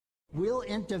We'll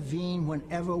intervene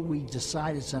whenever we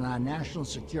decide it's in our national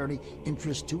security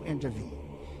interest to intervene.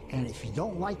 And if you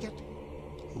don't like it,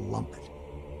 lump it.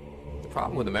 The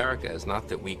problem with America is not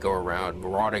that we go around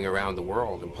marauding around the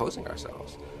world imposing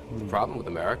ourselves. The problem with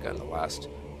America in the last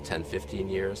 10, 15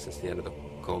 years since the end of the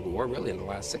Cold War, really in the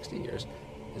last 60 years,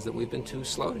 is that we've been too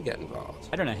slow to get involved.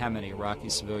 I don't know how many Iraqi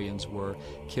civilians were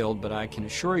killed, but I can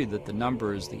assure you that the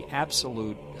number is the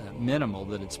absolute minimal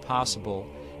that it's possible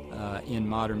in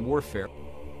modern warfare.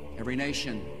 Every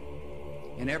nation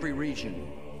in every region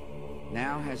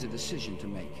now has a decision to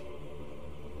make.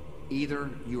 Either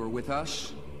you are with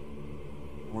us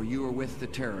or you are with the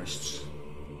terrorists.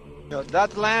 You know,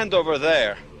 that land over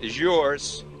there is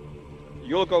yours.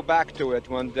 You'll go back to it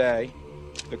one day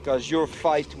because your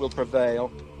fight will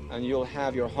prevail and you'll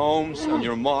have your homes and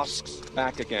your mosques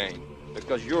back again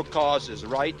because your cause is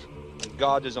right and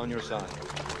God is on your side.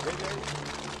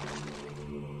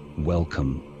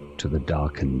 Welcome to the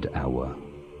Darkened Hour.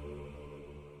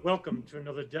 Welcome to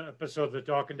another episode of the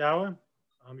Darkened Hour.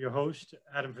 I'm your host,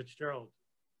 Adam Fitzgerald.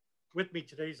 With me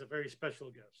today is a very special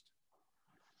guest.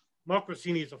 Mark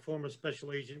Rossini is a former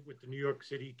special agent with the New York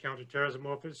City Counterterrorism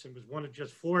Office and was one of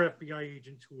just 4 FBI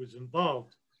agents who was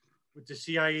involved with the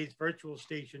CIA's virtual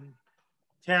station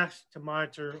tasked to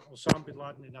monitor Osama bin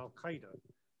Laden and al-Qaeda,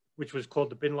 which was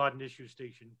called the Bin Laden Issue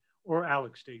Station, or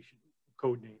Alec Station,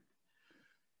 code name.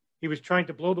 He was trying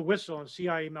to blow the whistle on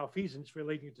CIA malfeasance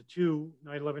relating to 2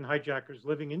 9/11 hijackers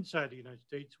living inside the United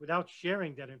States without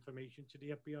sharing that information to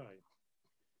the FBI.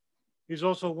 He's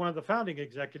also one of the founding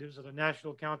executives of the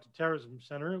National Counterterrorism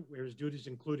Center, where his duties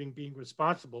including being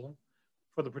responsible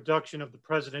for the production of the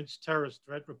President's Terrorist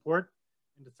Threat Report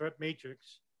and the Threat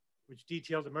Matrix, which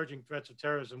detailed emerging threats of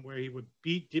terrorism, where he would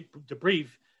debrief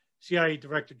CIA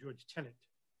Director George Tenet.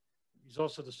 He's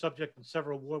also the subject of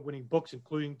several award-winning books,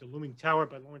 including The Looming Tower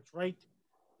by Lawrence Wright,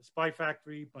 The Spy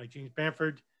Factory by James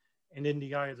Bamford, and In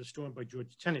the Eye of the Storm by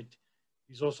George Tenet.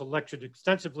 He's also lectured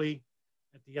extensively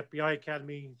at the FBI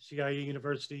Academy, CIA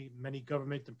University, many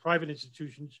government and private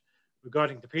institutions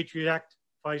regarding the Patriot Act,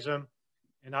 FISA,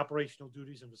 and operational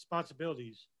duties and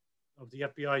responsibilities of the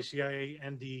FBI, CIA,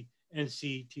 and the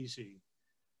NCTC.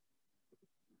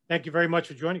 Thank you very much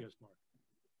for joining us, Mark.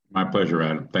 My pleasure,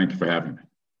 Adam. Thank you for having me.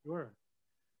 Sure.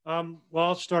 Well,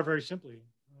 I'll start very simply.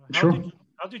 Sure.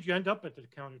 How did you end up at the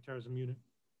Counterterrorism Unit?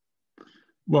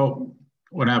 Well,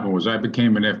 what happened was I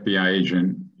became an FBI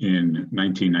agent in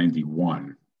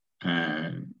 1991.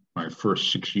 And my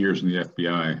first 6 years in the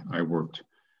FBI, I worked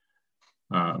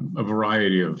a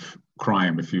variety of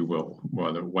crime, if you will,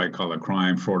 whether white-collar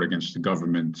crime, fraud against the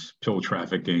government, pill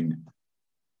trafficking,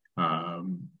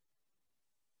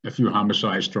 a few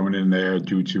homicides thrown in there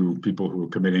due to people who were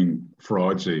committing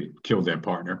frauds. They killed their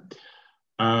partner.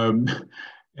 And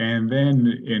then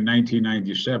in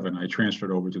 1997, I transferred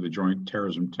over to the Joint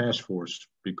Terrorism Task Force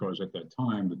because at that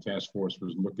time, the task force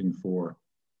was looking for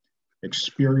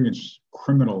experienced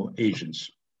criminal agents.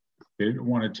 They didn't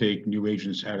want to take new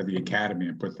agents out of the academy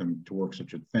and put them to work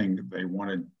such a thing. They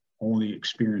wanted only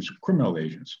experienced criminal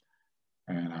agents.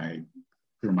 And I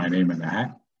threw my name in the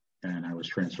hat and I was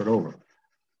transferred over.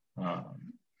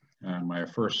 And my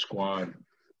first squad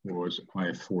was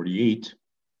I-48,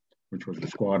 which was a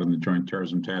squad in the Joint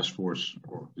Terrorism Task Force,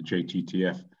 or the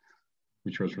JTTF,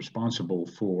 which was responsible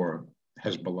for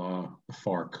Hezbollah, the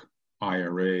FARC,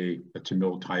 IRA, the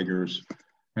Tamil Tigers,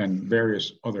 and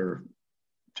various other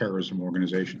terrorism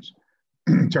organizations,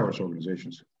 terrorist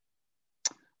organizations.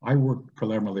 I worked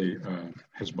preliminarily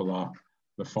Hezbollah,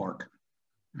 the FARC,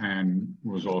 and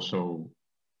was also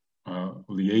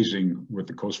liaising with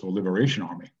the Kosovo Liberation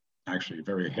Army, actually a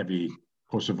very heavy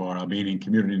Kosovar Albanian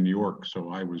community in New York, so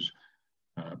I was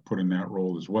put in that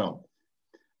role as well.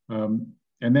 And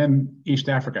then East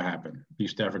Africa happened.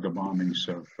 East Africa bombings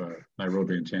of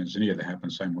Nairobi and Tanzania that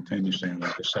happened simultaneously on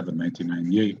August 7,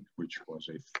 1998, which was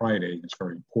a Friday. It's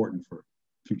very important for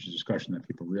future discussion that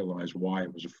people realize why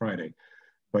it was a Friday.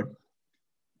 But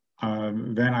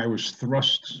then I was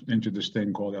thrust into this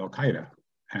thing called al-Qaeda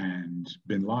and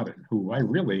bin Laden, who I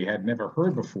really had never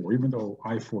heard before, even though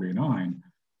I-49,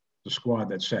 the squad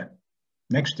that sat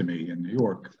next to me in New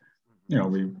York, you know,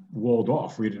 we walled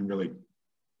off. We didn't really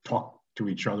talk to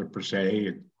each other per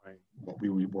se, right, what we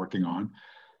were working on.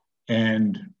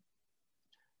 And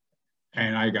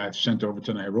I got sent over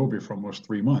to Nairobi for almost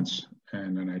 3 months.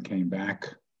 And then I came back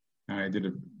and I did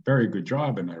a very good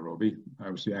job in Nairobi.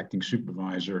 I was the acting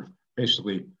supervisor,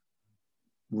 basically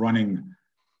running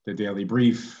the daily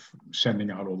brief, sending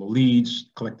out all the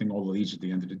leads, collecting all the leads at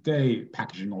the end of the day,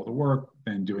 packaging all the work,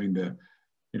 then doing the,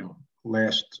 you know,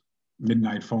 last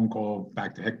midnight phone call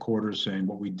back to headquarters saying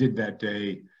what we did that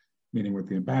day, meeting with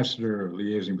the ambassador,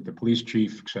 liaising with the police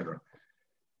chief, etc.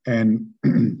 And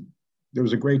there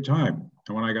was a great time.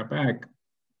 And when I got back,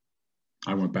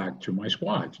 I went back to my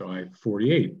squad. So I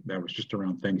 48, that was just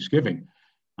around Thanksgiving,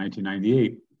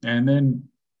 1998. And then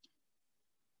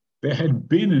there had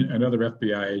been another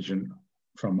FBI agent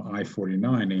from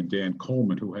I-49 named Dan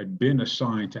Coleman, who had been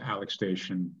assigned to Alec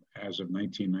Station as of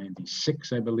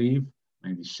 1996, I believe,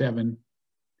 97.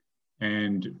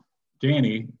 And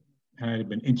Danny had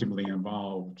been intimately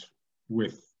involved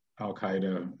with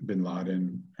al-Qaeda, bin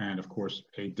Laden, and of course,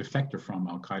 a defector from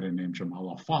al-Qaeda named Jamal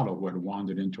al-Fadl, who had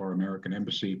wandered into our American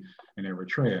embassy in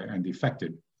Eritrea and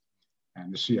defected.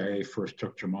 And the CIA first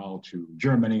took Jamal to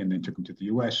Germany and then took him to the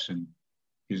US, and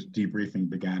his debriefing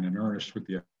began in earnest with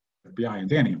the FBI and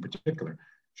Danny in particular.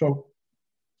 So,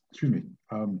 excuse me,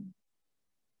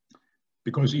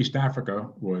 because East Africa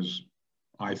was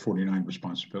I-49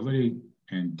 responsibility,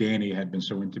 and Danny had been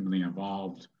so intimately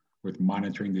involved with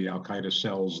monitoring the al-Qaeda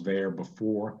cells there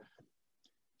before,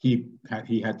 he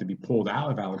had to be pulled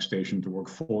out of Alec Station to work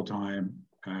full-time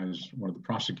as one of the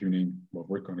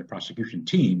work on the prosecution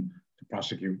team to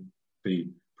prosecute the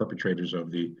perpetrators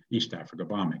of the East Africa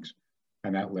bombings.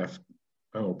 And that left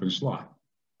an open slot.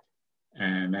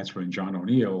 And that's when John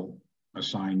O'Neill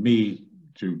assigned me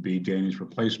to be Danny's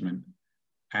replacement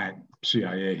at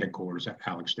CIA headquarters at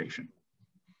Alec Station.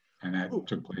 And that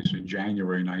took place in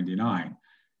January '99.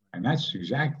 And that's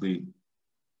exactly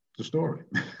the story.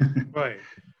 Right.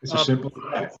 It's as simple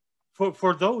as that.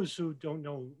 For those who don't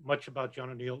know much about John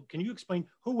O'Neill, can you explain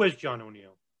who was John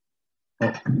O'Neill?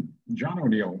 John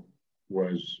O'Neill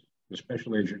was the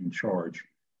special agent in charge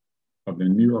of the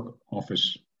New York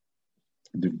office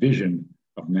division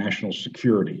of national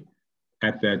security.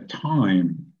 At that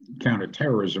time,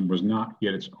 counterterrorism was not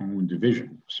yet its own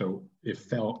division, so it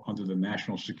fell under the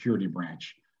national security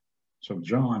branch. So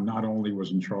John not only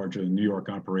was in charge of the New York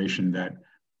operation that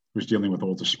was dealing with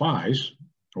all the spies,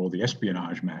 all the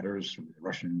espionage matters,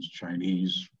 Russians,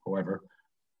 Chinese, whoever,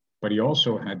 but he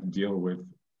also had to deal with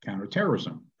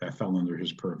counterterrorism that fell under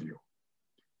his purview.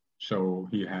 So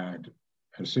he had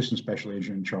an assistant special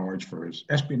agent in charge for his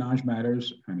espionage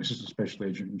matters and an assistant special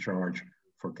agent in charge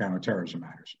for counterterrorism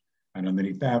matters. And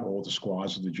underneath that, all the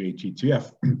squads of the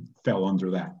JTTF fell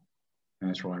under that. And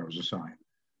that's why I was assigned.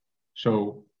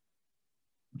 So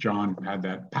John had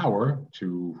that power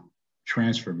to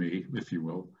transfer me, if you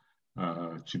will,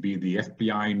 to be the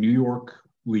FBI New York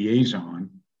liaison,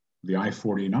 the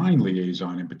I-49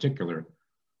 liaison in particular,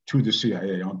 to the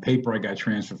CIA. On paper, I got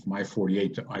transferred from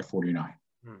I-48 to I-49.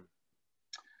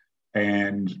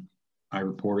 And I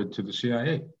reported to the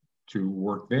CIA to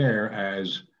work there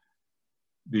as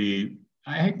I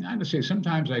have to say,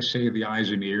 sometimes I say the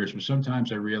eyes and ears, but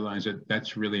sometimes I realize that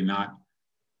that's really not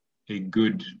a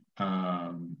good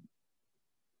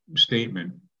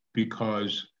statement,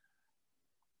 because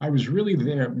I was really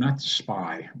there not to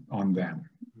spy on them,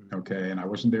 okay? And I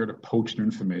wasn't there to poach their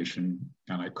information,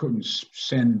 and I couldn't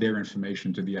send their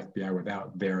information to the FBI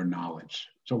without their knowledge.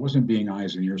 So it wasn't being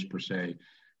eyes and ears per se.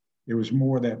 It was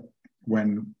more that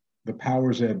when the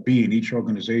powers that be in each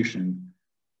organization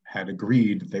had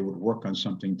agreed that they would work on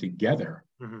something together,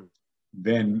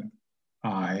 then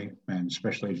I and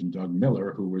Special Agent Doug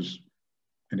Miller, who was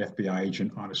an FBI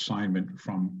agent on assignment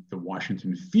from the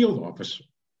Washington field office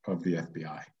of the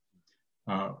FBI,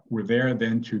 were there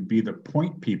then to be the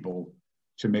point people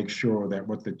to make sure that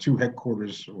what the two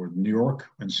headquarters, or New York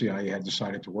and CIA, had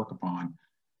decided to work upon,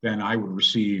 then I would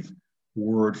receive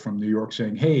word from New York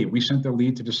saying, hey, we sent the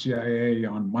lead to the CIA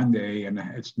on Monday and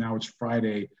now it's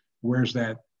Friday. Where's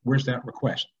that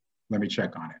request? Let me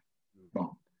check on it.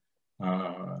 Boom.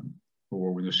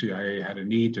 Or when the CIA had a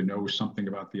need to know something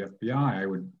about the FBI, I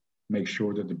would make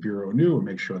sure that the Bureau knew and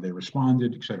make sure they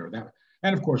responded, et cetera.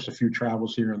 And of course, a few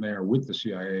travels here and there with the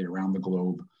CIA around the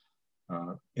globe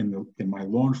in my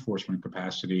law enforcement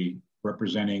capacity,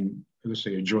 representing, let's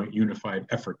say, a joint unified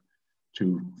effort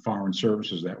to foreign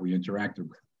services that we interacted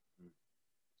with.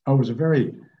 Oh, it was a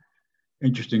very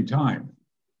interesting time,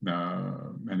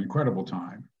 an incredible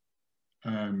time.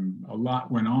 A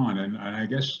lot went on, and I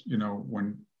guess, you know,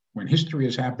 when history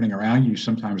is happening around you, you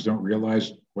sometimes don't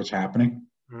realize what's happening.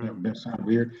 That sounds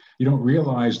weird. You don't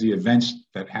realize the events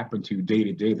that happen to you day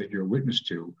to day that you're a witness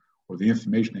to, or the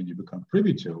information that you become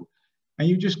privy to, and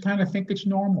you just kind of think it's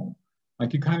normal.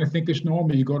 Like, you kind of think it's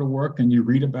normal. You go to work and you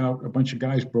read about a bunch of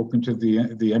guys broke into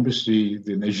the embassy,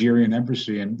 the Nigerian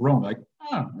embassy in Rome. Like,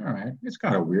 oh, all right, it's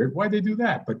kind of weird. Why'd they do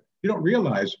that? But you don't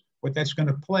realize what that's going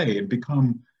to play and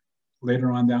become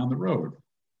later on down the road.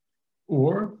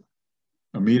 Or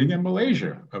a meeting in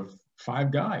Malaysia of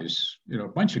 5 guys, you know, a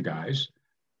bunch of guys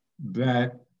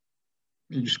that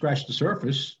you scratch the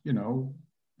surface, you know,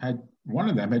 one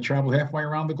of them had traveled halfway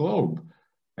around the globe,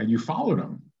 and you followed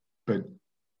them. But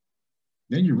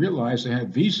then you realize they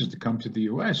had visas to come to the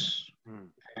US,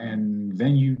 and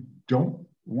then you don't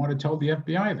want to tell the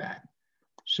FBI that.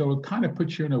 So it kind of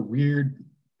puts you in a weird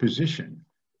position.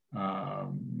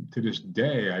 To this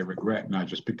day, I regret not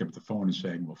just picking up the phone and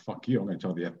saying, well, fuck you, I'm going to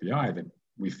tell the FBI that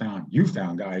you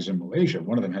found guys in Malaysia.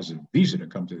 One of them has a visa to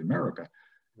come to America.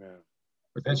 Yeah.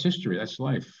 But that's history, that's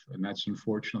life. And that's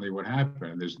unfortunately what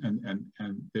happened.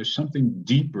 And there's something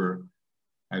deeper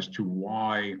as to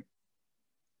why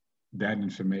that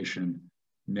information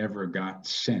never got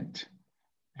sent.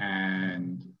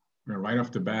 And right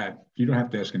off the bat, you don't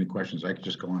have to ask any questions. I could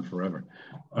just go on forever.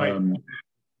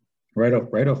 Right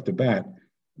off the bat,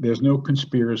 there's no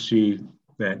conspiracy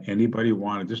that anybody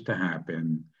wanted this to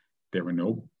happen. There were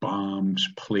no bombs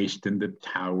placed in the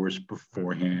towers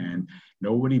beforehand.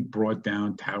 Nobody brought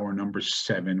down tower number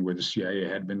 7 where the CIA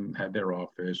had their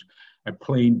office. A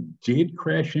plane did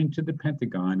crash into the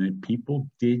Pentagon and people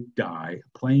did die.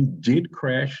 A plane did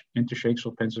crash into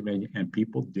Shakespeare, Pennsylvania, and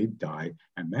people did die.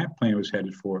 And that plane was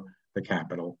headed for the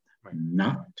Capitol,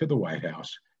 not to the White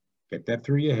House. Get that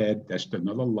through your head. That's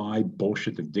another lie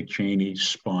bullshit that Dick Cheney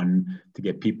spun to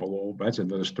get people over. That's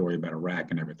another story about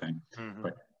Iraq and everything.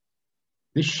 But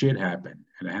this shit happened,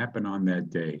 and it happened on that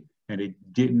day, and it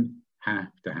didn't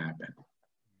have to happen.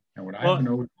 And what I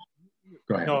know,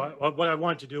 go ahead. No, what I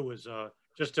wanted to do was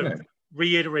just to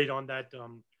reiterate on that.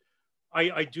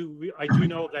 I do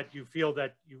know that you feel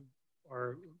that you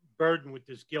are burdened with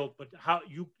this guilt, but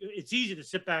it's easy to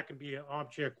sit back and be an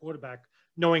armchair quarterback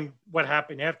knowing what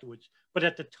happened afterwards. But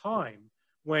at the time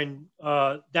when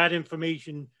that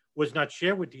information was not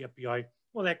shared with the FBI,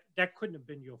 well, that couldn't have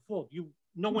been your fault.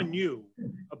 No one knew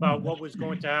about what was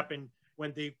going to happen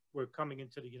when they were coming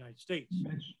into the United States.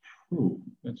 That's true.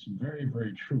 That's very,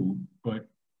 very true. But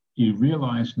you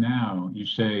realize now, you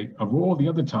say, of all the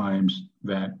other times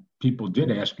that people did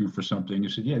ask you for something, you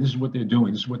said, yeah, this is what they're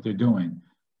doing. This is what they're doing.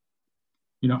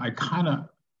 You know, I kind of,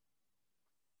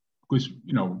 because,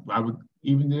 you know, I would,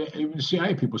 even the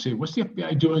CIA people say, what's the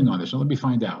FBI doing on this? So let me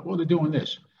find out. Well, they're doing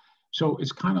this. So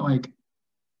it's kind of like,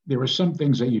 there were some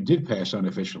things that you did pass on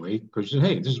officially because you said,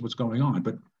 hey, this is what's going on.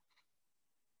 But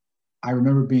I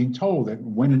remember being told that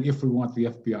when and if we want the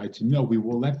FBI to know, we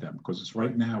will let them, because it's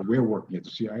right now we're working at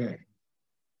the CIA.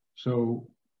 So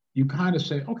you kind of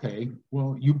say, okay,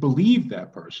 well, you believe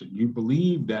that person. You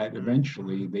believe that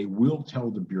eventually they will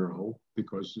tell the Bureau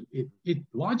because it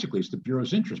logically it's the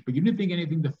Bureau's interest, but you didn't think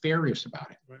anything nefarious about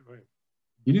it. Right.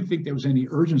 You didn't think there was any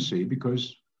urgency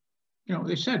because, you know,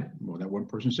 they said, well, that one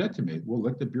person said to me, we'll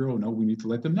let the Bureau know, we need to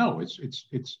let them know.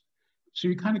 It's so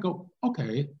you kind of go,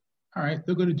 okay, all right,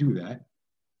 they're going to do that.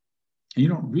 And you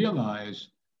don't realize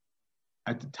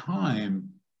at the time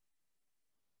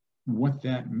what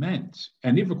that meant.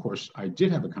 And if, of course, I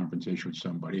did have a confrontation with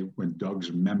somebody when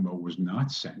Doug's memo was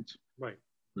not sent. Right.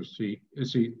 But see,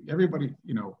 everybody,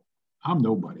 you know, I'm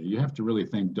nobody. You have to really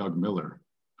thank Doug Miller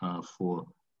for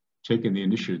taking the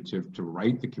initiative to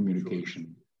write the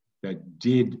communication that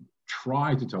did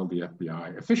try to tell the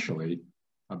FBI officially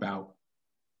about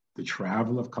the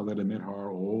travel of Khalid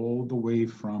al-Mihdhar all the way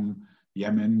from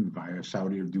Yemen via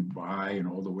Saudi or Dubai and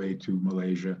all the way to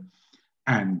Malaysia,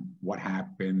 and what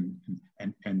happened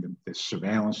and the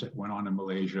surveillance that went on in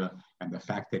Malaysia, and the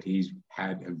fact that he's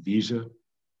had a visa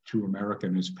to America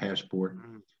in his passport.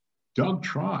 Doug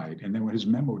tried, and then when his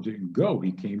memo didn't go,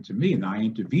 he came to me and I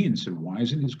intervened and said, why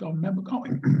isn't his memo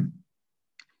going?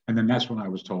 And then that's when I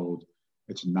was told,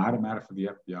 it's not a matter for the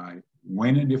FBI.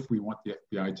 When and if we want the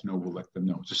FBI to know, we'll let them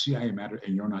know. It's a CIA matter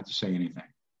and you're not to say anything.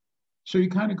 So you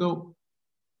kind of go,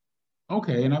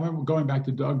 okay. And I remember going back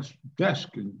to Doug's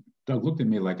desk and Doug looked at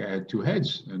me like I had two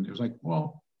heads. And it was like,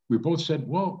 well, we both said,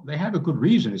 well, they have a good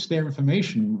reason. It's their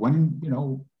information. When, you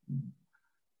know,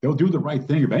 they'll do the right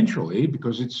thing eventually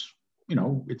because it's, you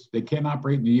know, they can't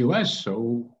operate in the US.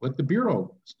 So let the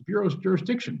Bureau, it's the Bureau's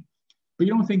jurisdiction. But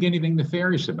you don't think anything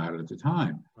nefarious about it at the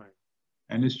time. Right.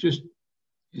 And it's just,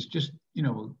 you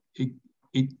know,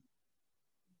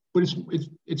 but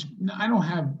it's, I don't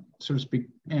have, so to speak,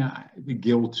 the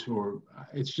guilt or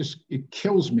it's just, it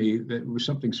kills me that it was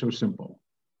something so simple.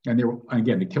 And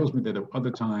again, it kills me that there were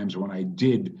other times when I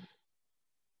did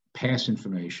pass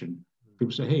information,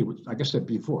 people say, hey, like I said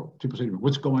before, people say,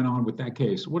 what's going on with that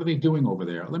case? What are they doing over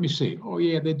there? Let me see. Oh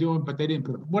yeah, they're doing, but they didn't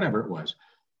put, whatever it was.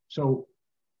 So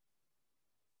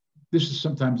this is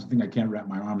sometimes the thing I can't wrap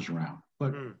my arms around,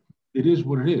 but it is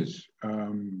what it is.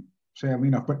 Sadly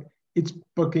enough, but it's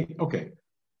okay.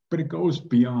 But it goes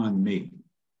beyond me.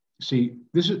 See,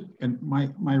 this is, and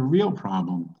my real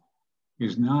problem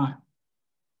is not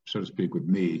so to speak, with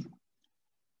me.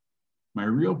 My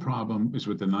real problem is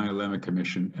with the 9/11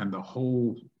 Commission and the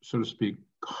whole, so to speak,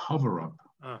 cover-up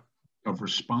of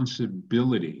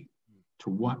responsibility to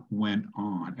what went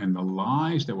on and the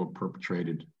lies that were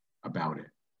perpetrated about it.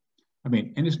 I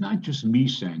mean, and it's not just me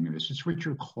saying this, it's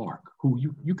Richard Clarke, who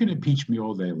you can impeach me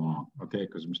all day long, okay,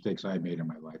 because mistakes I made in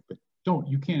my life, but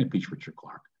you can't impeach Richard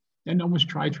Clarke. And no one's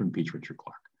tried to impeach Richard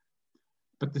Clarke.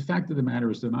 But the fact of the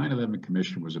matter is the 9/11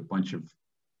 Commission was a bunch of,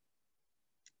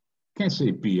 can't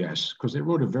say BS, because they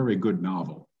wrote a very good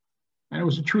novel. And it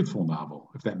was a truthful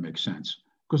novel, if that makes sense,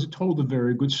 because it told a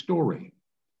very good story.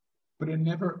 But it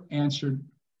never answered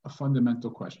a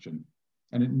fundamental question.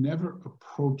 And it never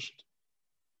approached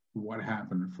what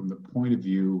happened from the point of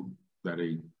view that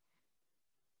a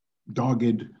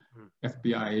dogged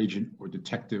FBI agent or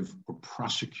detective or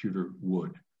prosecutor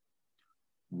would.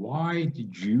 Why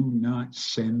did you not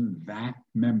send that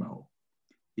memo?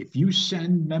 If you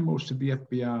send memos to the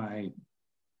FBI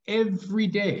every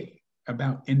day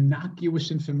about innocuous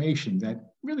information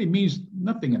that really means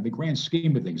nothing in the grand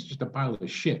scheme of things, just a pile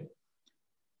of shit,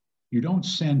 you don't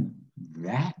send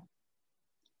that.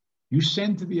 You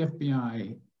send to the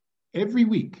FBI every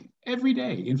week, every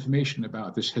day, information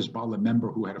about this Hezbollah member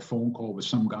who had a phone call with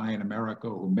some guy in America,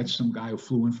 who met some guy who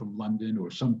flew in from London, or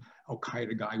some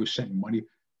al-Qaeda guy who sent money.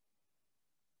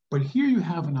 But here you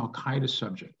have an al-Qaeda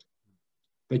subject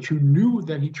that you knew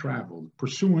that he traveled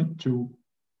pursuant to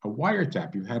a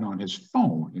wiretap you had on his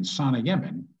phone in Sana'a,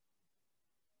 Yemen,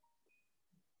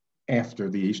 after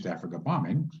the East Africa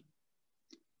bombing,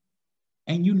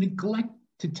 and you neglect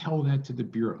to tell that to the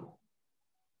Bureau.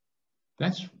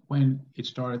 That's when it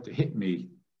started to hit me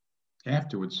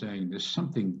afterwards, saying there's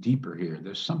something deeper here.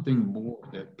 There's something more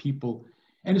that people,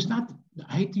 and it's not,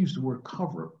 I hate to use the word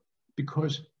cover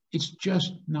because it's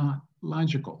just not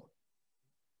logical.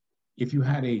 If you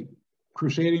had a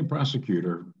crusading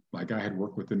prosecutor, like I had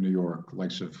worked with in New York,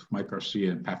 likes of Mike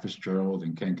Garcia and Pat Fitzgerald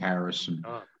and Ken Karras and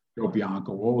Joe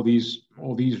Bianco, all these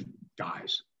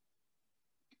guys,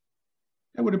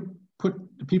 I would have put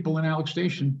the people in Alec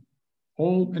Station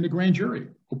all in the grand jury,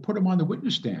 or put them on the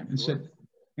witness stand and say,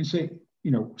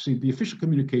 see, the official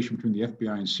communication between the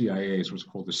FBI and CIA is what's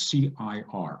called the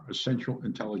CIR, a Central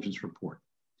Intelligence Report.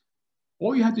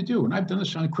 All you had to do, and I've done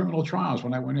this on criminal trials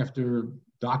when I went after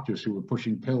doctors who were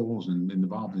pushing pills and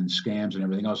involved in scams and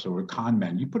everything else, or were con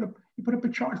men. You put up a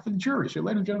chart for the jury. So,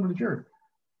 ladies and gentlemen of the jury,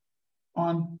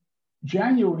 in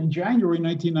January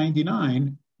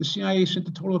 1999, the CIA sent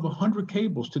a total of 100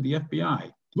 cables to the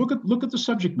FBI. Look at the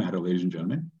subject matter, ladies and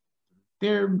gentlemen.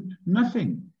 They're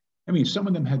nothing. I mean, some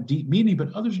of them have deep meaning,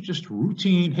 but others are just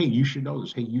routine. Hey, you should know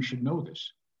this. Hey, you should know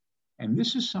this. And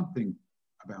this is something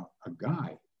about a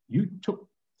guy you took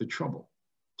the trouble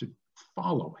to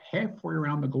follow halfway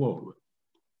around the globe,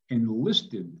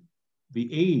 enlisted the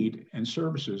aid and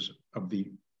services of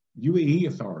the UAE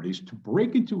authorities to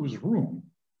break into his room,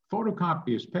 photocopy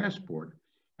his passport,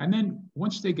 and then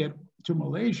once they get to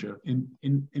Malaysia,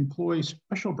 employ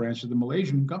special branches of the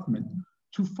Malaysian government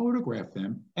to photograph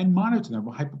them and monitor them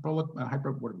with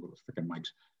freaking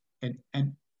mics.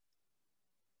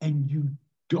 And you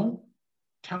don't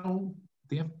tell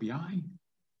the FBI?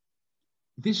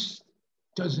 This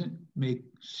doesn't make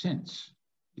sense.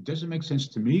 It doesn't make sense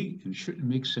to me, and it shouldn't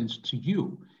make sense to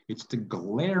you. It's the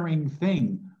glaring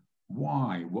thing.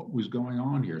 Why? What was going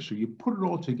on here? So you put it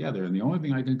all together, and the only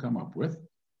thing I can come up with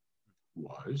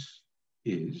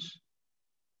is,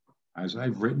 as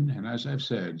I've written and as I've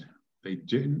said, they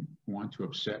didn't want to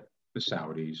upset the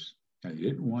Saudis, and they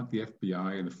didn't want the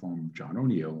FBI in the form of John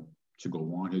O'Neill to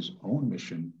go on his own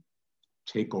mission,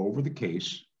 take over the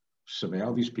case,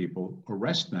 surveil these people,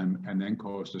 arrest them, and then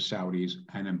cause the Saudis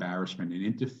an embarrassment and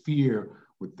interfere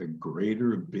with the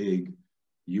greater big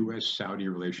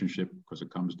U.S.-Saudi relationship, because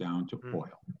it comes down to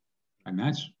oil. And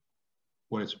that's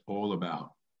what it's all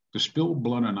about. The spilled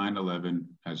blood on 9/11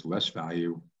 has less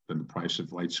value than the price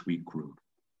of light sweet crude.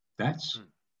 That's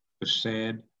the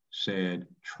sad, sad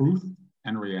truth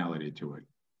and reality to it.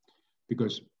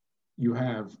 Because you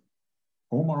have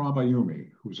Omar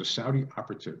al-Bayoumi, who's a Saudi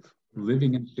operative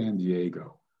living in San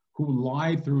Diego, who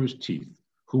lied through his teeth,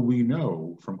 who we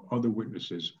know from other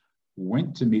witnesses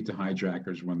went to meet the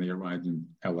hijackers when they arrived in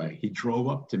LA. He drove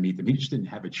up to meet them. He just didn't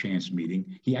have a chance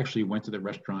meeting. He actually went to the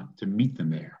restaurant to meet them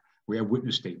there. We have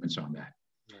witness statements on that.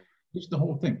 Right. It's the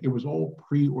whole thing. It was all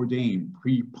preordained,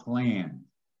 pre-planned.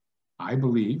 I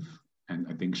believe, and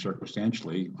I think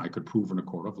circumstantially, I could prove in a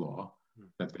court of law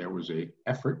that there was an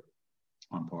effort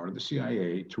on part of the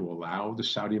CIA to allow the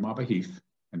Saudi Mabahith,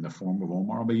 in the form of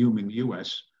Omar al-Bayoumi in the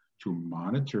US, to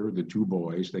monitor the two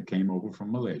boys that came over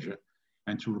from Malaysia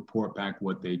and to report back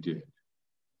what they did.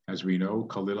 As we know,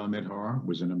 Khalid al-Mihdhar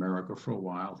was in America for a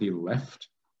while. He left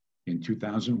in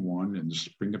 2001, in the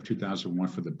spring of 2001,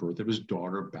 for the birth of his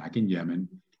daughter back in Yemen.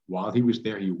 While he was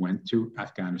there, he went to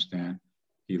Afghanistan.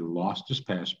 He lost his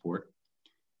passport.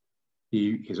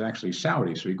 He is actually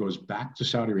Saudi, so he goes back to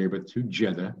Saudi Arabia, to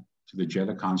Jeddah, to the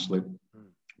Jeddah consulate,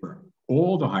 where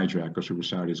all the hijackers who were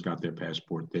Saudis got their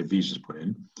passport, their visas put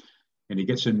in, and he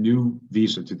gets a new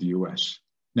visa to the US.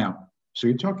 Now, so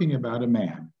you're talking about a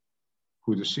man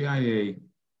who the CIA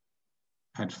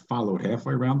had followed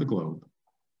halfway around the globe,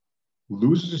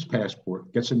 loses his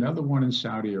passport, gets another one in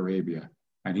Saudi Arabia,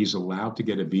 and he's allowed to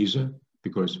get a visa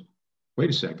because, wait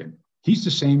a second, he's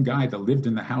the same guy that lived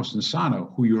in the house in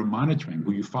Sana'a who you're monitoring,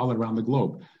 who you followed around the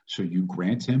globe. So you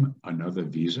grant him another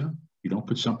visa? You don't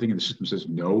put something in the system that says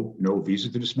no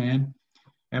visa to this man?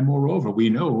 And moreover, we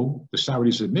know the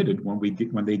Saudis admitted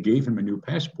when they gave him a new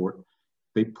passport,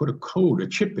 they put a code, a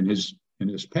chip in his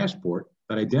passport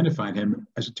that identified him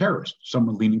as a terrorist,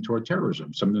 someone leaning toward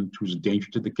terrorism, someone who's a danger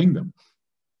to the kingdom.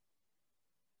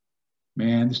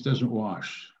 Man, this doesn't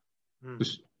wash.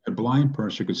 A blind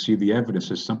person could see the evidence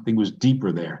that something was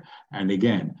deeper there. And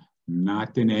again,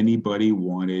 not that anybody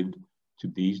wanted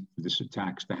this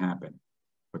attacks to happen.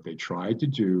 What they tried to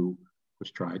do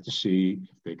was try to see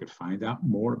if they could find out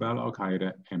more about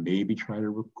al-Qaeda and maybe try to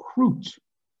recruit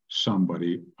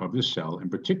somebody of the cell, in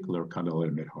particular Khalid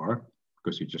al-Mihdhar,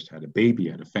 because he just had a baby,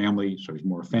 had a family, so he's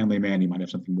more a family man, he might have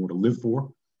something more to live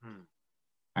for.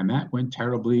 And that went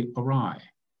terribly awry.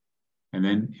 And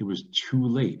then it was too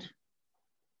late.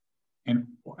 And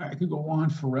I could go on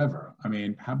forever. I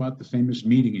mean, how about the famous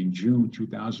meeting in June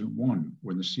 2001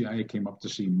 when the CIA came up to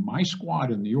see my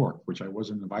squad in New York, which I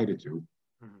wasn't invited to,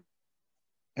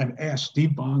 and asked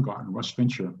Steve Bongart and Russ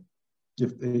Fincher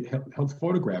if they held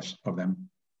photographs of them.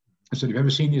 I said, have you ever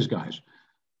seen these guys?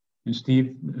 And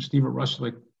Steve and Russ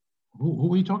like,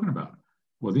 who are you talking about?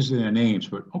 Well, these are their names,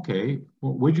 but okay,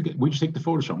 well, where'd you take the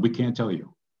photos from? We can't tell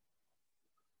you.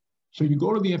 So you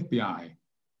go to the FBI,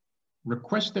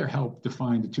 request their help to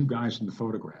find the two guys in the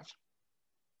photographs.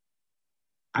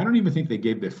 I don't even think they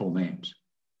gave their full names.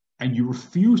 And you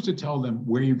refuse to tell them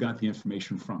where you got the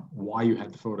information from, why you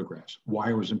had the photographs, why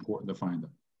it was important to find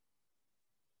them.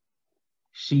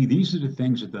 See, these are the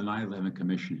things that the 9/11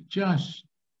 Commission just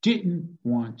didn't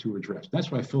want to address. That's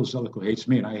why Phil Zelikow hates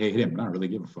me and I hate him, and I don't really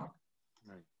give a fuck.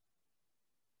 Right.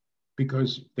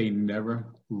 Because they never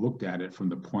looked at it from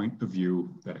the point of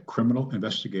view that a criminal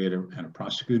investigator and a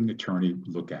prosecuting attorney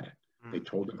look at it. They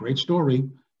told a great story.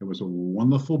 It was a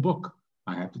wonderful book.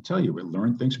 I have to tell you, it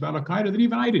learned things about al-Qaeda that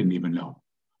even I didn't even know.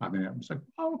 I mean, I was like,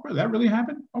 oh, that really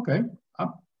happened? Okay.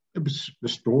 It was the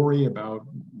story about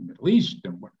the Middle East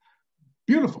and what,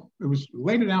 beautiful. It was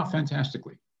laid it out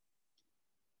fantastically.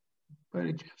 But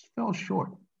it just fell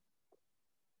short.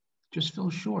 Just fell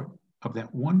short of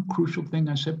that one crucial thing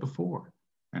I said before.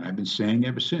 And I've been saying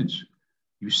ever since.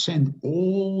 You send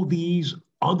all these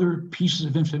other pieces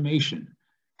of information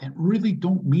that really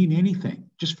don't mean anything,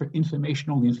 just for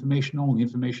information only, information only,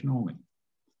 information only.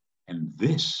 And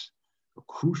this, the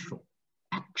crucial,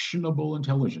 actionable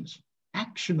intelligence,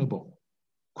 actionable,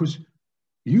 because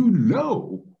you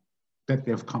know that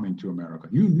they're coming to America.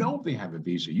 You know they have a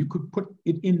visa. You could put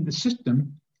it in the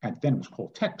system, and then it was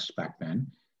called text back then,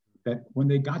 that when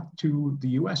they got to the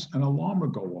US, an alarm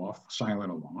would go off,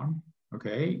 silent alarm,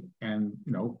 okay? And,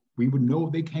 you know, we would know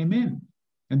they came in.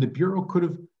 And the Bureau could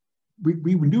have,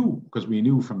 we knew, because we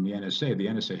knew from the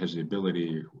NSA has the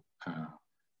ability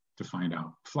to find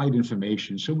out flight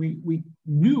information. So we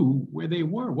knew where they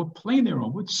were, what plane they were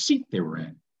on, what seat they were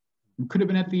in. We could have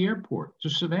been at the airport to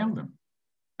surveil them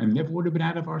and never would have been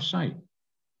out of our sight.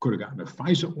 Could have gotten a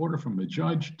FISA order from the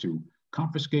judge to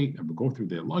confiscate and go through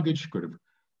their luggage, could have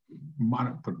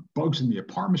put bugs in the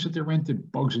apartments that they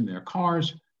rented, bugs in their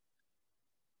cars.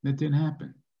 That didn't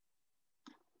happen.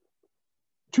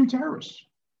 2 terrorists.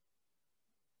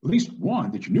 At least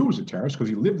one that you knew was a terrorist because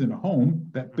he lived in a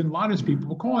home that bin Laden's people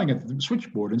were calling at the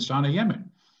switchboard in Sana'a, Yemen.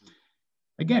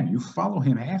 Again, you follow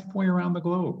him halfway around the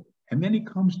globe, and then he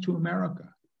comes to America,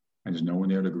 and there's no one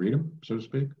there to greet him, so to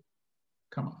speak.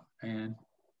 Come on, man.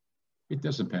 It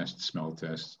doesn't pass the smell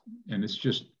test. And it's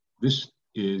just, this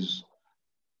is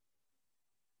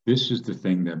the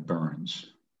thing that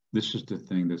burns. This is the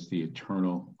thing that's the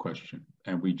eternal question.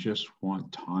 And we just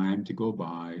want time to go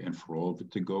by and for all of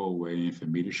it to go away and for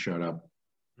me to shut up.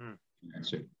 And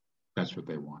that's it. That's what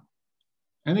they want.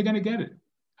 And they're going to get it.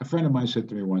 A friend of mine said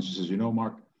to me once, he says, you know,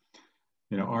 Mark,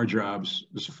 you know, our jobs,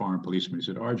 this is a foreign policeman, he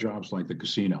said, our job's like the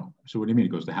casino. So what do you mean? He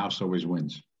goes, the house always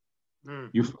wins.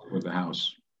 You fuck with the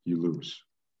house, you lose.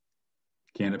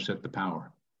 Can't upset the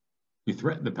power. You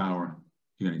threaten the power,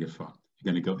 you're going to get fucked.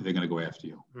 they're going to go after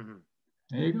you. Mm-hmm.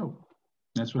 There you go.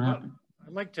 That's what happened.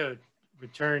 I'd like to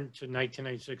return to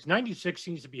 1996. 96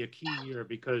 seems to be a key year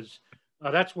because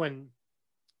that's when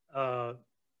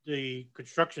the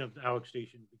construction of the Alec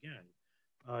Station began.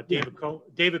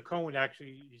 David Cohen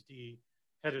actually is the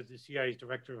head of the CIA's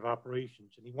director of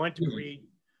operations, and he wanted to create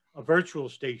a virtual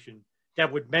station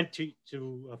that would meant to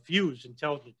fuse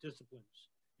intelligence disciplines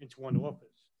into one office,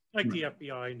 like the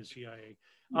FBI and the CIA.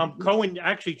 Cohen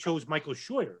actually chose Michael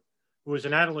Scheuer, who was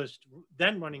an analyst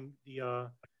then running the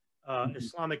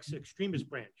Islamic extremist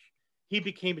branch. He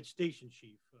became its station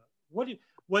chief.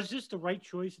 Was this the right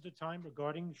choice at the time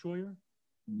regarding Scheuer?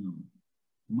 No.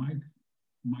 Mike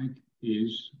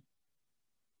is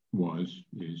a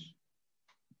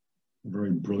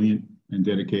very brilliant and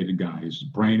dedicated guy. His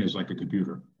brain is like a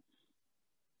computer.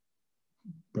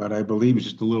 But I believe he's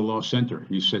just a little off center.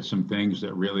 He said some things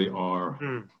that really are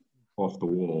off the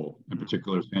wall. In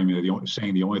particular, saying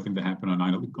the only thing that happened on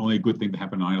 9/11, only good thing that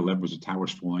happened on 9/11 was the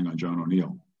towers falling on John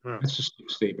O'Neill. That's a sick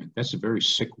statement. That's a very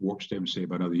sick, warped statement to say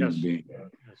about other human beings. Yes.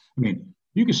 I mean,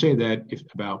 you could say that if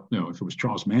it was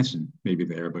Charles Manson, maybe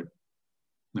there, but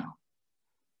no.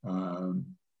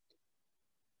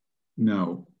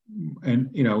 No. And,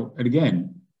 and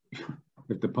again,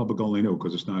 if the public only knew,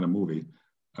 because it's not a movie,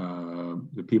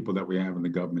 the people that we have in the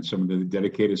government, some of the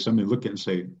dedicated, somebody look at it and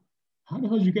say, how the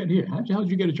hell did you get here? How the hell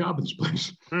did you get a job at this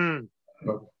place?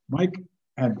 But Mike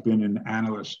had been an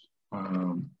analyst,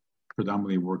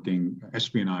 predominantly working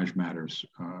espionage matters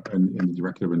in the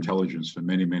Director of Intelligence for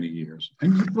many, many years.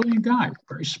 And he's a brilliant guy,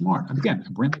 very smart. And again,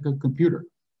 a brain like a computer.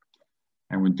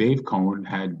 And when Dave Cohen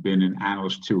had been an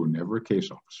analyst too, never a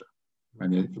case officer.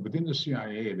 And within the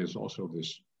CIA, there's also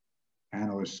this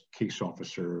analyst case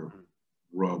officer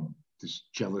rub, this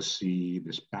jealousy,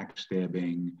 this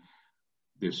backstabbing,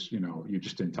 this, you're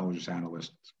just an intelligence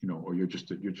analyst, or you're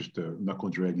just a knuckle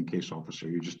dragging case officer.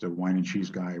 You're just a wine and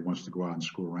cheese guy who wants to go out and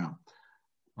screw around.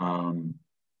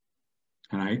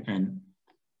 And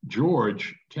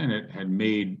George Tenet had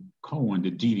made Cohen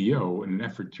the DDO in an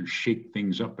effort to shake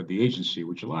things up at the agency,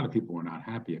 which a lot of people were not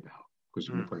happy about, because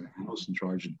they put an analyst in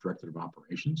charge of director of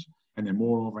operations. And then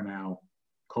moreover now,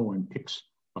 Cohen picks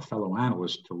a fellow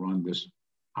analyst to run this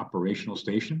operational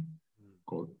station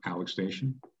called Alec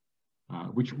Station,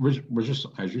 which was just,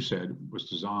 as you said, was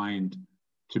designed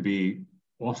to be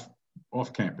off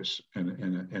campus in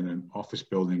an office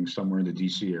building somewhere in the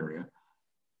DC area.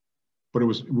 But it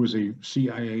was a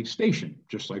CIA station,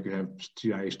 just like you have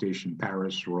CIA station in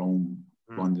Paris, Rome,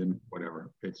 London,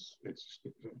 whatever. It's a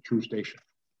true station.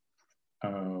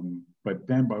 But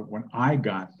when I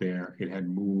got there, it had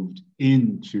moved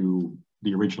into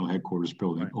the original headquarters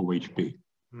building, OHB,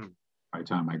 by the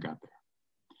time I got there.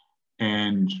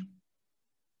 And,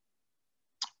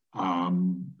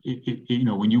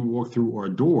 when you walk through our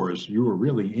doors, you were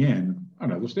really in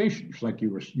another station. It's like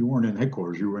you weren't in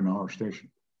headquarters, you were in our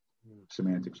station.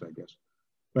 Semantics, I guess.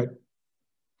 But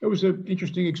it was an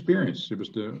interesting experience. It was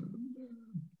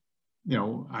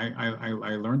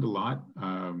I learned a lot.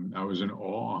 I was in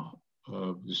awe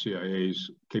of the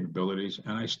CIA's capabilities,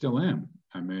 and I still am.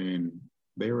 I mean,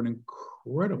 they are an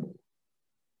incredible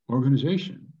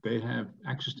organization. They have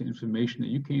access to information that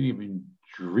you can't even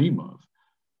dream of,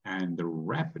 and the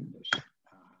rapidness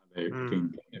they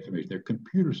gain information. Their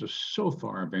computers are so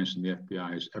far advanced than the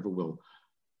FBI's ever will.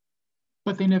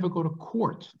 But they never go to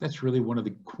court. That's really one of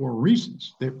the core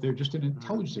reasons. They're just an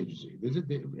intelligence agency.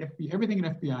 Everything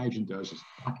an FBI agent does is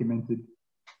documented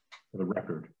for the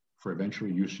record for eventual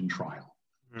use in trial.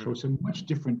 So it's a much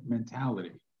different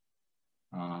mentality.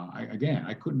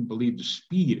 I couldn't believe the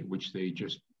speed at which they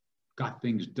just got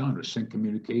things done or sent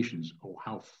communications. Oh,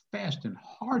 how fast and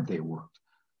hard they worked.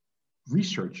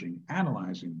 Researching,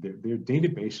 analyzing their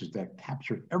databases that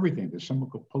captured everything, that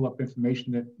someone could pull up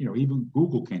information that even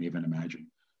Google can't even imagine,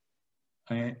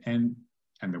 and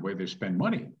the way they spend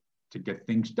money to get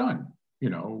things done.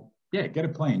 Get a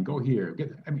plane, go here.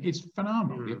 It's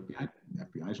phenomenal. The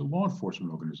FBI is a law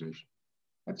enforcement organization,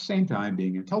 at the same time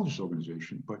being an intelligence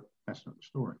organization, but that's another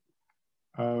story.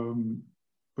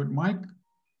 But Mike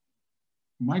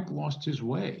lost his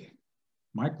way.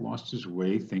 Mike lost his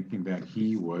way thinking that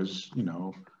he was,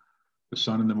 the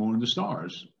sun and the moon and the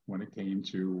stars when it came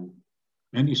to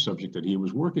any subject that he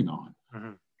was working on.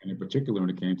 And in particular, when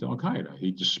it came to al-Qaeda,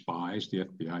 he despised the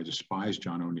FBI, despised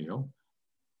John O'Neill.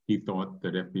 He thought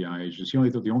that FBI agents, he only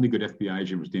thought the only good FBI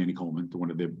agent was Dan Coleman, the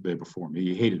one there before me.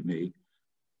 He hated me.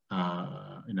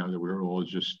 That we were all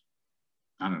just,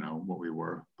 I don't know what we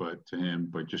were, but to him,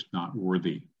 but just not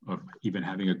worthy of even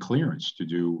having a clearance to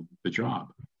do the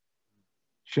job.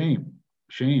 Shame,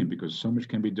 because so much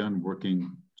can be done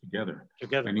working together.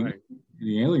 And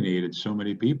he alienated so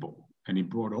many people, and he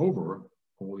brought over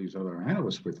all these other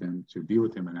analysts with him to be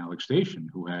with him in Alec Station,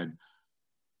 who had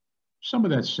some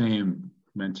of that same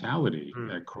mentality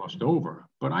that crossed over.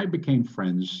 But I became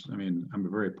friends. I mean, I'm a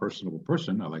very personable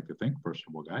person. I like to think,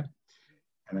 personable guy.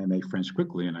 And I make friends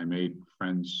quickly, and I made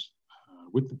friends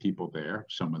with the people there.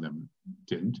 Some of them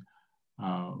didn't.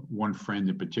 One friend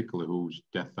in particular, whose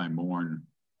death I mourn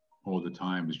all the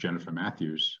time, was Jennifer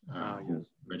Matthews, who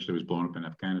eventually was blown up in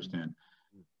Afghanistan.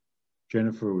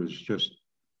 Jennifer was just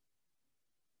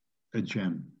a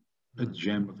gem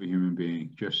of a human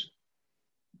being. Just,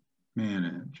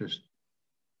 man, just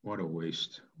what a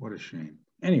waste, what a shame.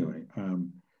 Anyway,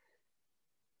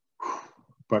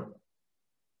 but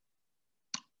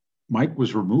Mike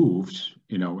was removed,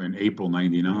 you know, in April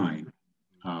 '99,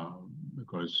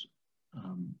 because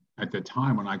at the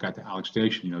time when I got to Alec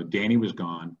Station, you know, Danny was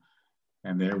gone,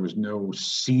 and there was no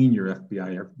senior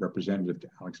FBI representative to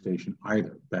Alec Station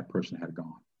either. That person had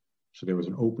gone. So there was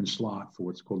an open slot for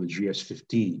what's called a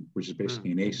GS-15, which is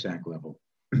basically an ASAC level.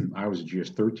 I was a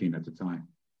GS-13 at the time.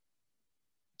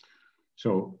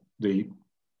 So the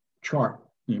chart,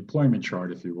 the employment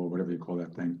chart, if you will, whatever you call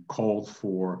that thing, called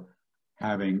for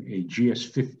having a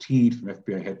GS-15 from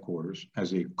FBI headquarters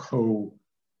as a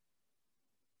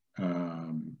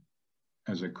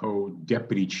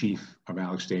co-deputy chief of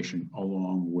Alec Station,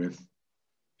 along with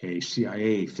a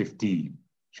CIA 15.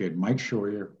 So you had Mike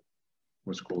Scheuer,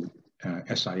 what's called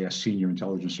SIS, Senior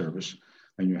Intelligence Service,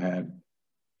 and you had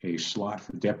a slot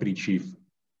for deputy chief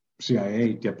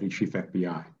CIA, deputy chief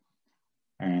FBI.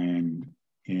 And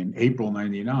in April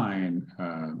 '99,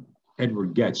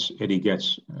 Eddie Getz,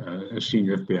 a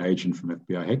senior FBI agent from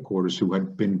FBI headquarters who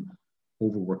had been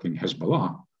overworking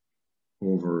Hezbollah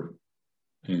over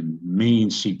in Maine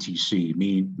CTC,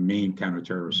 Maine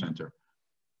Counterterrorist Center,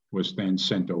 was then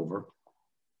sent over.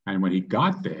 And when he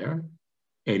got there,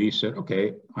 Eddie said,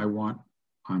 okay,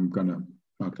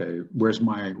 where's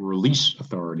my release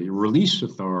authority? Release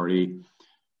authority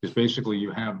is basically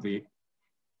you have the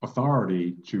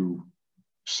authority to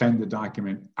send the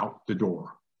document out the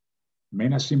door. It may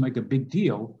not seem like a big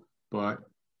deal, but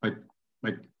like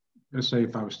let's say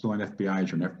if I was still an FBI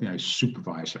agent, an FBI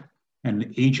supervisor, and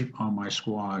an agent on my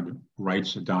squad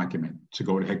writes a document to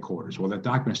go to headquarters. Well, that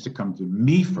document has to come to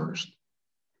me first,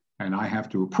 and I have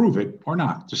to approve it or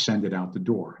not to send it out the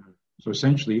door. So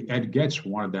essentially, Ed Getz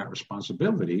wanted that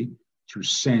responsibility to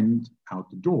send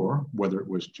out the door, whether it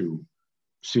was to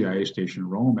CIA station in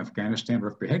Rome, Afghanistan,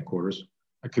 or FBI headquarters,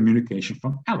 a communication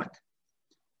from Alec.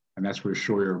 And that's where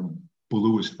Scheuer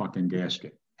blew his fucking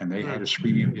gasket. And they had a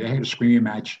screaming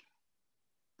match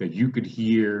that you could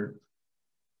hear.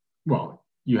 Well,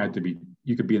 you could be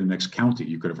in the next county,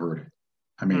 you could have heard it.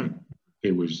 I mean,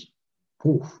 it was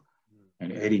poof.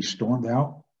 And Eddie stormed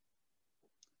out,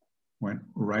 went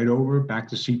right over back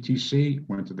to CTC,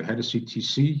 went to the head of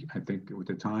CTC. I think at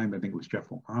the time, it was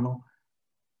Jeff O'Connell.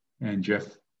 And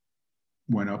Jeff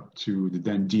went up to the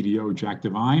then DDO, Jack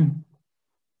Devine.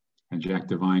 And Jack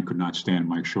Devine could not stand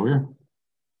Mike Scheuer.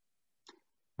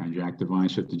 And Jack Devine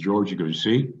said to George, he goes,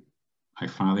 see, I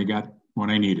finally got what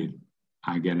I needed.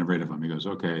 I'm getting rid of him. He goes,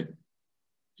 okay,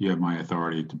 you have my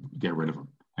authority to get rid of him.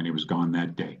 And he was gone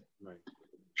that day. Right.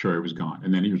 Scheuer was gone.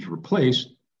 And then he was replaced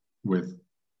with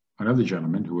another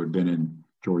gentleman who had been in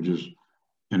George's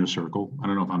inner circle. I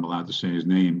don't know if I'm allowed to say his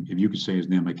name. If you could say his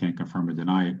name, I can't confirm or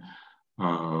deny it.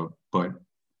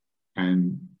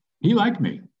 And he liked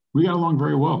me. We got along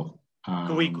very well.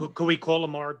 Could we call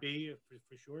him RB for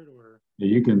short, or? Yeah,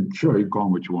 you can call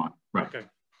him what you want. Right. Okay.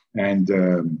 And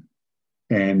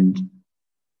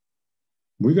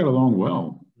we got along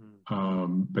well.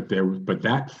 But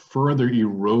that further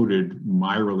eroded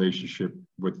my relationship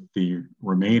with the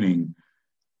remaining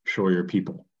Scheuer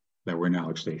people that were in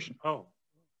Alec Station. Oh.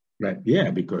 Right. Yeah,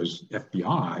 because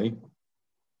FBI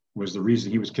was the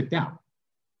reason he was kicked out.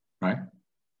 Right.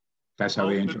 That's how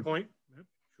good point. Yep,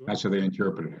 sure. That's how they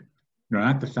interpreted it. You know,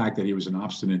 not the fact that he was an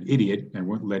obstinate idiot and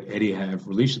wouldn't let Eddie have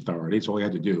release authority. It's all he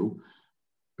had to do.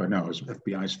 But no, it was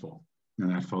FBI's fault.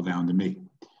 And that fell down to me.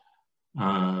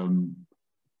 And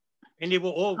they were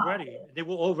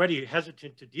already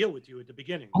hesitant to deal with you at the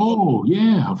beginning. Oh,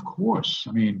 yeah, of course.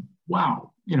 I mean,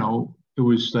 wow. You know, it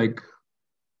was like,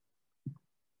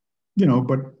 you know,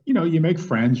 but, you know, you make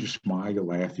friends, you smile, you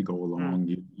laugh, you go along,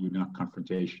 you're not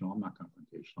confrontational. I'm not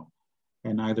confrontational.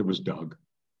 And neither was Doug.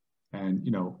 And,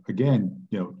 you know, again,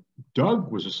 you know,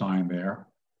 Doug was assigned there.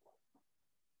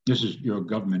 This is your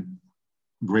government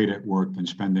great at work and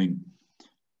spending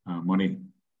money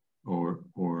or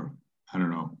I don't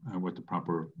know what the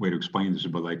proper way to explain this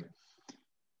is, but like,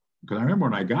 because I remember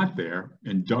when I got there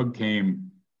and Doug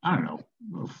came, I don't know,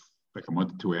 like a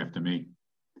month or two after me.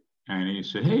 And he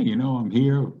said, hey, you know, I'm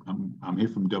here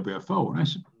from WFO. And I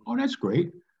said, oh, that's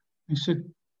great. He said,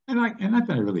 and not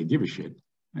that I really give a shit.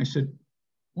 I said,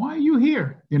 why are you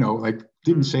here? You know, like,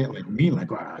 didn't say it like me,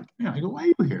 like, I go, why are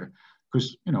you here?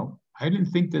 Because, you know, I didn't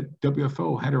think that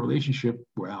WFO had a relationship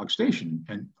with Alec Station,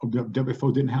 and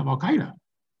WFO didn't have Al-Qaeda,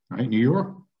 right? New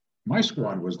York, my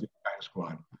squad was the Al-Qaeda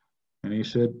squad. And he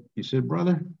said,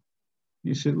 brother,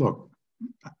 he said, look,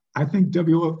 I think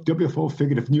WFO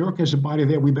figured if New York has a body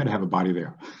there, we better have a body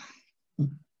there.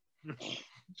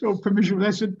 So permission,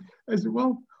 I said,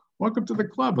 well, welcome to the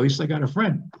club. At least I got a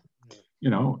friend, you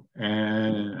know,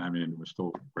 and I mean, we're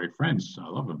still great friends. I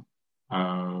love him.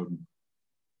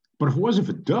 But if it wasn't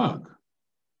for Doug,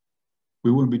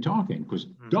 we wouldn't be talking, because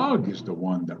Doug is the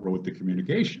one that wrote the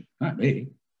communication, not me.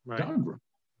 Right. Doug wrote.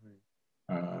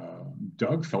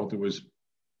 Doug felt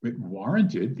it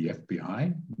warranted the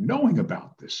FBI knowing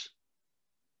about this.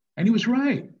 And he was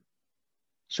right.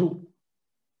 So,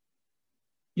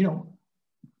 you know,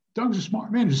 Doug's a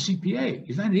smart man. He's a CPA.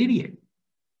 He's not an idiot.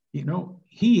 You know,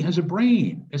 he has a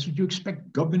brain. That's what you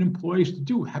expect government employees to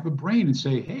do, have a brain and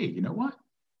say, hey, you know what?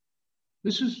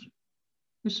 This is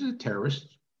a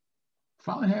terrorist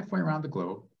following halfway around the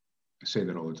globe. I say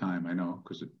that all the time, I know,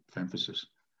 because of emphasis.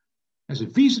 Has a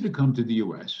visa to come to the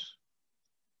US.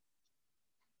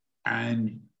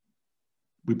 And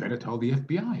we better tell the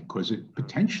FBI, because it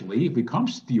potentially, if it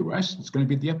comes to the US, it's going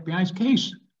to be the FBI's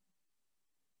case.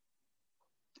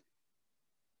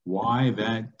 Why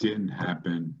that didn't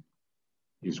happen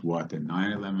is what the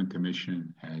 9/11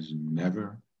 Commission has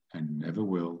never and never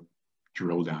will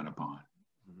drill down upon.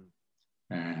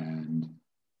 And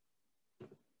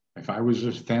if I was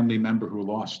a family member who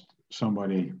lost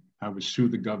somebody, I would sue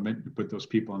the government to put those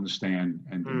people on the stand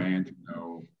and demand to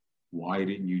know, why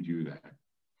didn't you do that?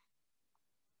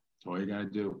 That's all you got to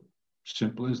do.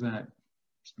 Simple as that.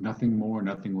 Nothing more,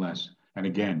 nothing less. And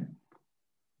again,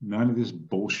 none of this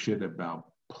bullshit about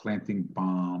planting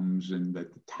bombs and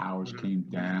that the towers came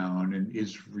down and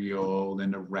Israel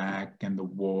and Iraq and the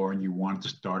war and you wanted to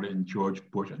start it in George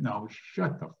Bush. No,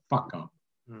 shut the fuck up.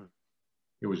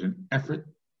 It was an effort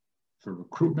for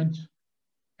recruitment,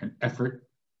 an effort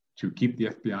to keep the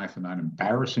FBI from not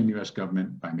embarrassing the US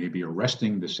government by maybe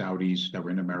arresting the Saudis that were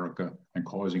in America and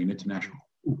causing an international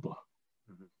hoopla.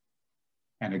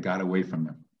 And it got away from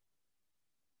them.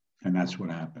 And that's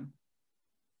what happened.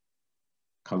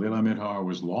 Khalid al-Mihdhar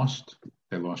was lost.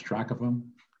 They lost track of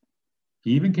him.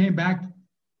 He even came back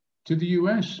to the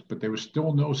US, but there was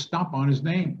still no stop on his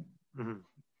name.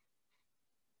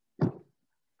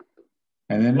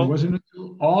 And then it wasn't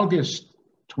until August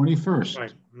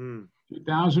 21st,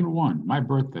 2001, my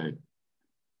birthday,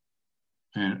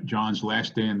 and John's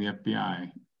last day in the FBI,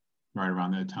 right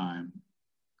around that time,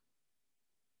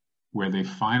 where they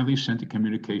finally sent a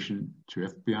communication to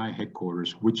FBI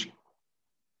headquarters, which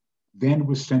then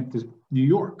was sent to New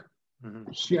York.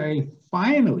 CIA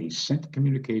finally sent a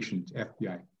communication to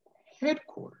FBI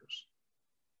headquarters,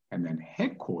 and then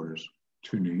headquarters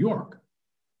to New York,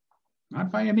 not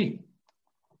via me,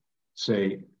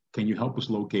 say, can you help us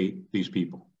locate these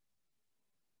people?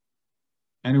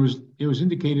 And it was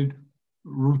indicated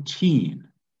routine.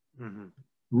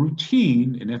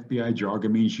 Routine in FBI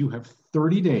jargon means you have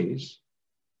 30 days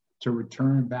to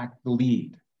return back the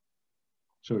lead.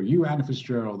 So you, Adam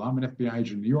Fitzgerald, I'm an FBI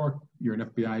agent in New York, you're an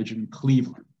FBI agent in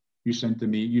Cleveland. You send to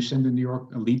me, you send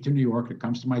a lead to New York, it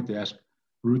comes to my desk,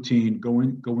 routine, go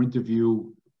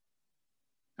interview,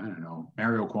 I don't know,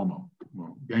 Mario Cuomo,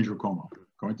 or Andrew Cuomo,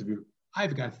 go interview.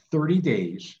 I've got 30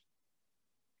 days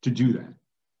to do that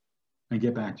and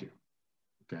get back to you,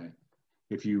 okay?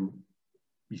 If you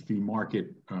mark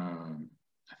it, I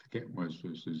forget what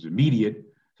was immediate,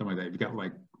 something like that, you've got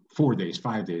like 4 days,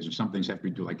 5 days, or some things have to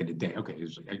be done like in a day. Okay,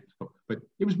 but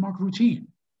it was marked routine.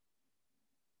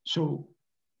 So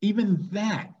even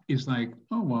that is like,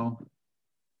 oh, well.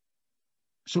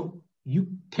 So you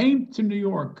came to New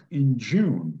York in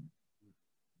June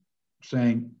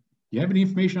saying, you have any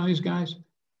information on these guys?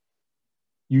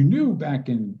 You knew back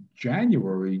in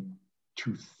January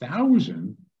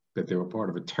 2000 that they were part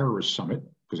of a terrorist summit,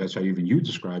 because that's how even you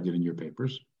described it in your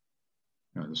papers.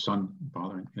 You know, the sun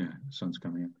bothering, yeah, the sun's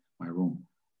coming in my room.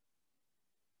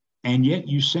 And yet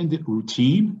you send it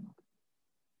routine?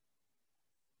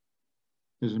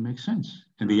 Doesn't make sense.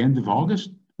 And the end of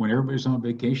August, when everybody's on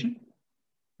vacation,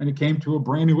 and it came to a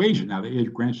brand new agent. Now,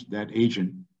 that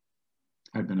agent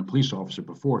had been a police officer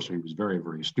before, so he was very,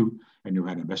 very astute and knew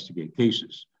how to investigate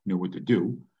cases, knew what to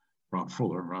do. Rob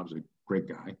Fuller, Rob's a great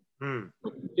guy.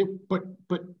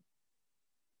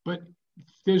 But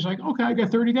there's like, okay, I got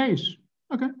 30 days.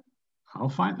 Okay.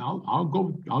 I'll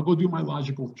go do my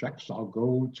logical checks. I'll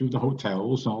go to the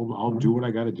hotels. I'll do what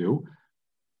I got to do.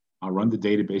 I'll run the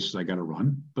databases I got to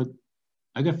run, but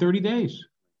I got 30 days.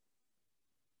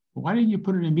 Well, why didn't you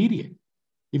put it immediate?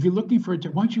 If you're looking for it,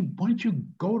 why don't you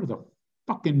go to the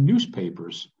fucking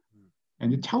newspapers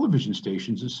and the television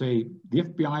stations and say the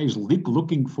FBI is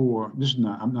looking for this? Is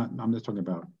not. I'm not talking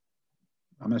about.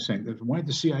 I'm not saying that. Why did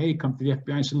the CIA come to the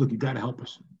FBI and say, "Look, you got to help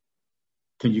us"?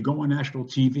 Can you go on national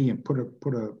TV and put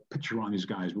a picture on these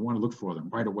guys? We want to look for them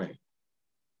right away.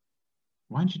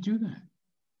 Why didn't you do that?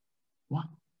 Why?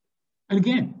 And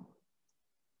again,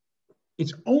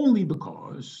 it's only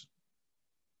because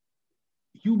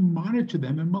you monitored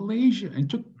them in Malaysia and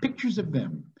took pictures of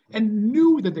them and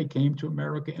knew that they came to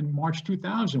America in March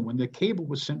 2000 when the cable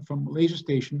was sent from Malaysia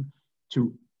Station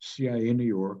to CIA New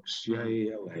York,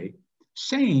 CIA LA,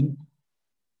 saying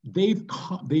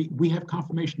we have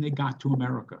confirmation they got to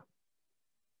America.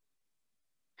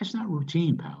 That's not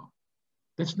routine, pal.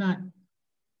 That's not,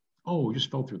 oh, it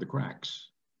just fell through the cracks.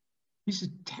 These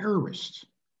are terrorists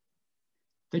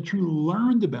that you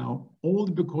learned about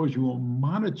only because you were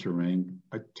monitoring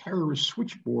a terrorist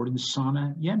switchboard in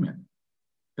Sana'a, Yemen,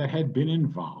 that had been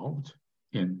involved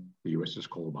in the USS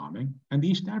Cole bombing and the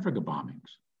East Africa bombings.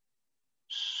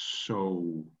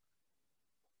 So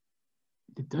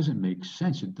it doesn't make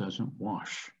sense. It doesn't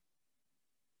wash.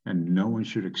 And no one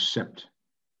should accept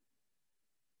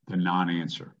the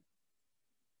non-answer.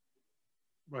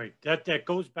 Right. That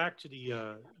goes back to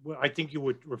the, what I think you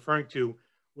were referring to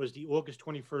was the August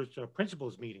 21st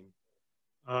principals meeting,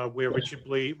 where Richard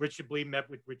Blee met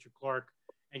with Richard Clarke,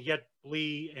 and yet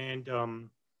Blee and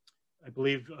I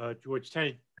believe George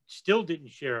Tenet still didn't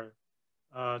share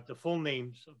the full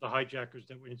names of the hijackers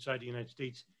that were inside the United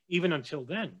States, even until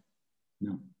then.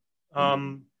 No.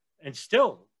 And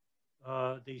still,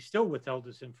 they still withheld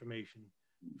this information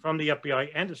from the FBI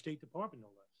and the State Department, no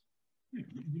less.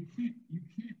 You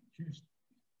can't just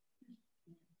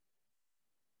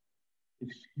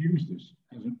excuse this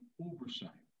as an oversight.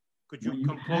 Could you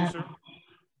come closer?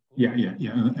 Yeah.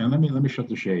 And let me shut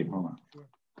the shade. Hold on. Sure.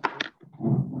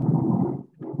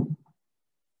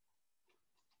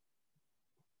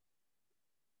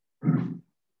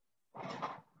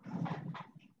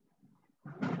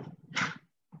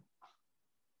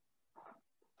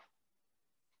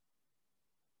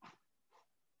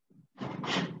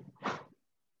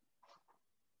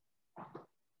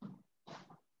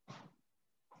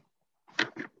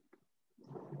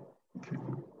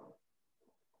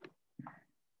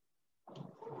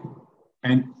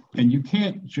 And you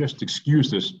can't just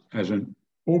excuse this as an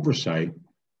oversight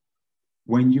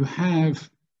when you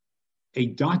have a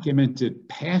documented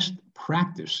past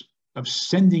practice of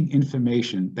sending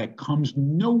information that comes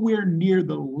nowhere near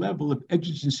the level of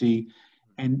exigency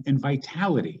and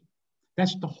vitality.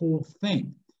 That's the whole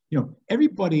thing. You know,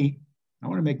 everybody, I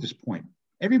want to make this point,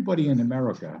 everybody in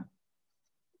America,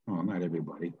 well, not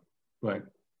everybody, but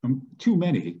too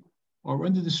many are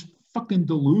under this fucking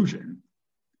delusion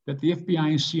that the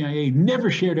FBI and CIA never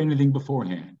shared anything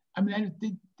beforehand. I mean,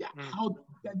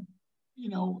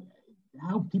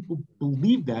 how people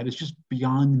believe that is just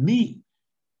beyond me.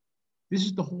 This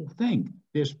is the whole thing.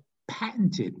 There's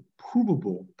patented,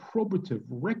 provable, probative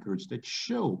records that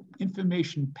show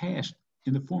information passed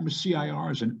in the form of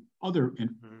CIRs and other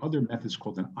methods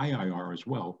called an IIR as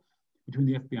well, between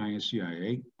the FBI and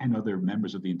CIA and other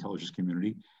members of the intelligence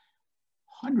community,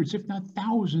 hundreds, if not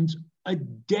thousands, a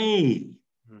day.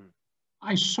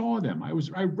 I saw them.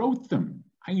 I wrote them.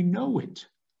 I know it.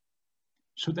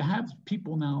 So to have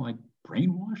people now like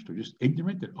brainwashed or just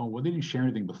ignorant that, oh, well, they didn't share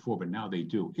anything before, but now they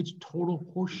do. It's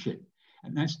total horseshit.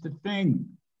 And that's the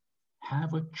thing.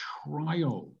 Have a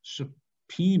trial,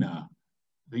 subpoena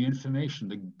the information,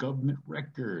 the government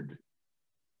record.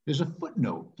 There's a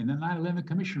footnote in the 9/11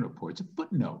 Commission report. It's a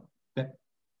footnote that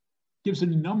gives a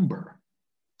number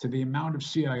to the amount of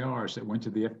CIRs that went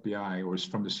to the FBI or is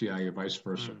from the CIA or vice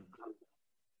versa.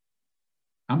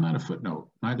 I'm not a footnote.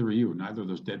 Neither are you. Neither are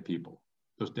those dead people.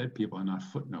 Those dead people are not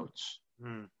footnotes.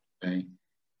 Okay?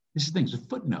 This is the thing. It's a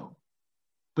footnote.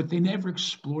 But they never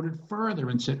explored it further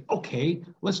and said, okay,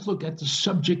 let's look at the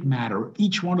subject matter of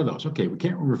each one of those. Okay, we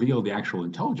can't reveal the actual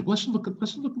intelligence. Let's look at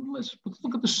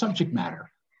the subject matter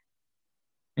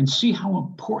and see how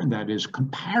important that is,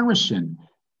 comparison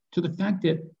to the fact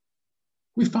that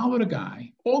we followed a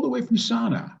guy all the way from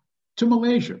Sana'a to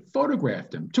Malaysia,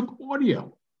 photographed him, took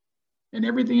audio, and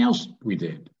everything else we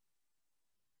did.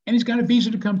 And he's got a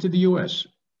visa to come to the US.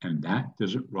 And that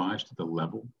doesn't rise to the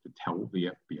level to tell the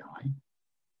FBI.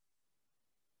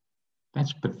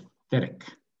 That's pathetic.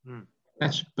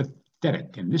 That's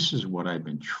pathetic. And this is what I've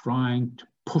been trying to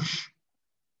push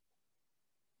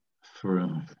for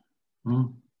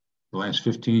well, the last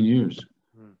 15 years,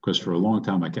 because for a long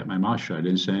time I kept my mouth shut. I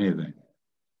didn't say anything.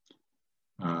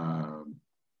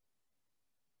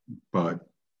 But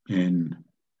in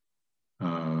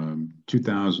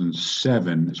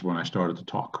 2007 is when I started to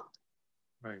talk.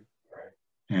 Right.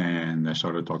 And I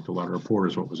started to talk to a lot of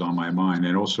reporters what was on my mind,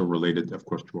 and also related, of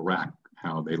course, to Iraq,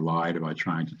 how they lied about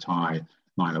trying to tie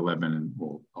 9/11 and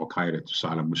al-Qaeda to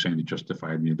Saddam Hussein to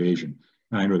justify the invasion.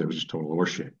 And I knew that was just total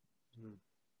horseshit.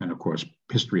 And of course,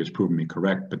 history has proven me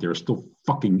correct, but there are still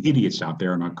fucking idiots out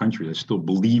there in our country that still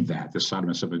believe that Saddam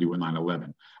has something to do with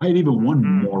 9/11. I had even one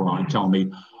moron tell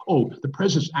me, oh, the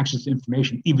president's access to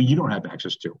information, even you don't have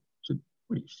access to. I said,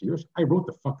 what are you serious? I wrote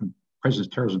the fucking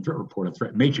president's terrorism threat report and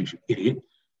threat matrix, you idiot.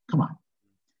 Come on.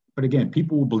 But again,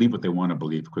 people will believe what they want to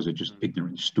believe because they're just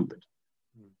ignorant and stupid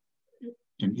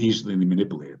and easily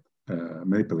manipulated.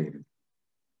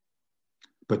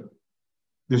 But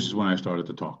this is when I started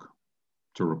to talk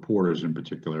to reporters in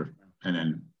particular, and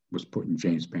then was put in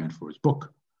James Banford's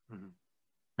book.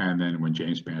 And then when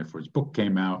James Banford's book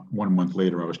came out, 1 month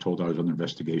later, I was told I was under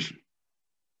investigation.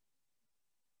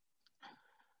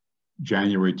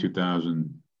 January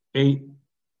 2008,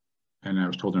 and I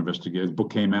was told to investigate. The book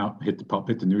came out, hit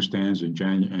the newsstands in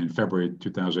February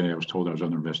 2008. I was told I was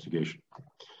under investigation.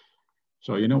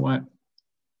 So you know what?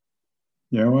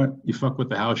 You fuck with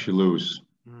the house, you lose.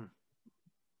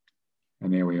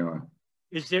 And there we are.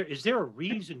 Is there a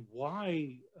reason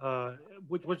why,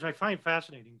 which I find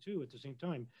fascinating too, at the same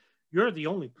time, you're the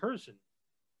only person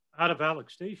out of Alec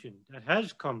Station that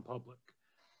has come public?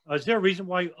 Is there a reason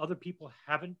why other people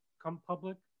haven't come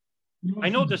public? I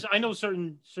know this. I know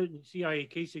certain CIA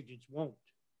case agents won't,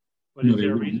 but is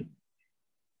there a reason?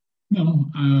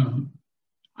 No,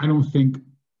 I don't think.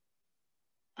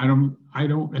 I don't.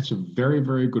 That's a very,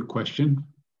 very good question.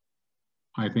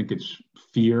 I think it's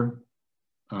fear.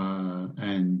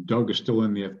 And Doug is still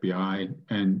in the FBI,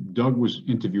 and Doug was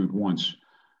interviewed once.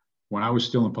 When I was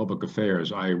still in public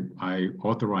affairs, I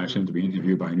authorized him to be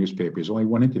interviewed by a newspaper. There's only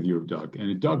one interview of Doug.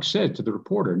 And Doug said to the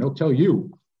reporter, and they'll tell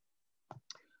you,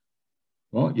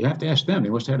 well, you have to ask them. They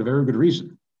must have had a very good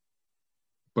reason.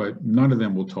 But none of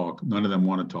them will talk. None of them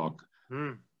want to talk.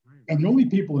 And the only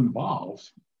people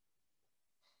involved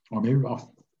are maybe about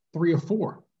 3 or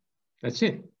 4. That's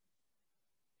it.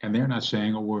 And they're not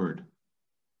saying a word.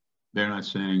 They're not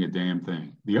saying a damn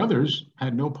thing. The others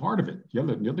had no part of it. The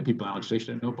other people in Alec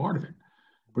Station had no part of it.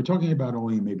 We're talking about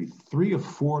only maybe 3 or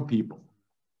 4 people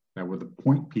that were the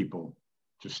point people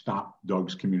to stop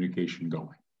Doug's communication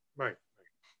going. Right.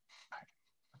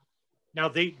 Now,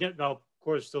 of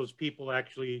course, those people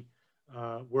actually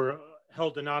were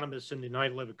held anonymous in the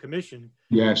 9/11 Commission.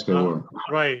 Yes, they were.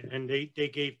 Right, and they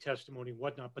gave testimony and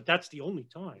whatnot. But that's the only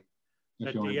time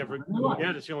that they ever.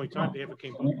 Yeah, that's the only time they ever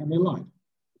came public. And they lied.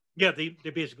 Yeah, they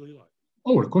basically lied.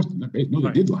 Oh, of course, they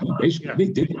did lie. Basically,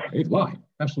 they did lie. They lied.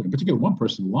 Absolutely. In particular, one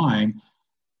person lying.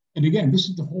 And again, this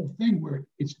is the whole thing where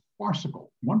it's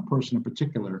farcical. One person in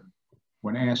particular,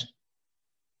 when asked,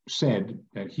 said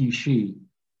that she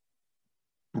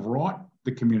brought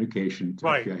the communication to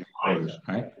FBI headquarters,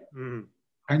 right?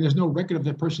 And there's no record of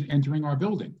that person entering our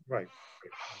building. Right.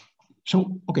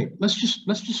 So, okay, let's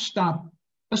just stop.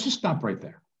 Let's just stop right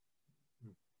there.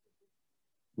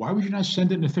 Why would you not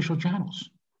send it in official channels?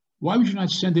 Why would you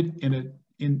not send it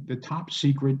in the top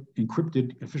secret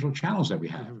encrypted official channels that we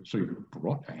have? So you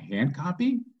brought a hand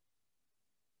copy?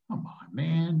 Come on,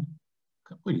 man.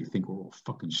 What do you think? We're all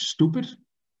fucking stupid?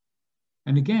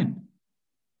 And again,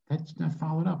 that's not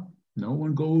followed up. No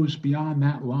one goes beyond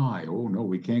that lie. Oh, no,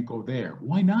 we can't go there.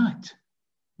 Why not?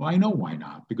 Well, I know why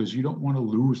not. Because you don't want to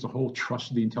lose the whole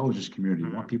trust of the intelligence community.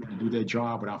 You want people to do their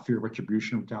job without fear of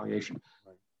retribution or retaliation.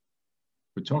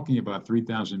 We're talking about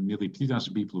nearly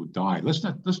 3,000 people who died. Let's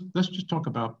just talk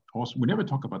about also. We never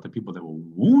talk about the people that were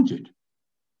wounded,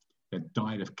 that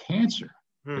died of cancer,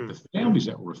 but the families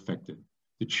that were affected,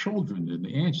 the children and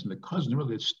the aunts and the cousins,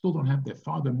 really, that still don't have their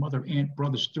father, mother, aunt,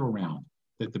 brother still around.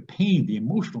 That the pain, the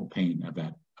emotional pain of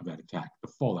that attack, the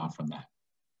fallout from that.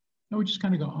 No, we just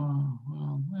kind of go, oh,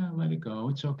 well, let it go.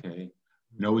 It's okay.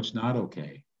 No, it's not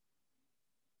okay.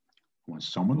 I want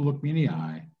someone to look me in the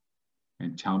eye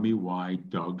and tell me why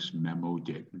Doug's memo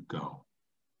didn't go.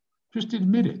 Just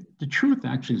admit it. The truth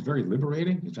actually is very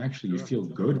liberating. It's actually, you feel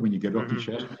good when you get it off your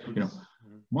chest.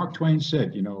 Mark Twain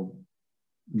said,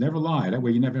 never lie. That way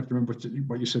you never have to remember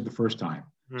what you said the first time.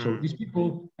 So these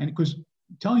people, and because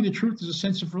telling the truth is a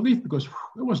sense of relief, because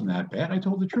it wasn't that bad. I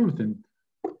told the truth and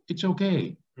it's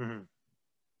okay.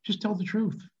 Just tell the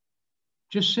truth.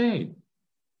 Just say,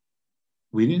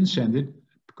 we didn't send it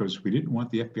because we didn't want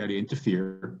the FBI to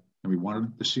interfere. And we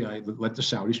wanted the CIA to let the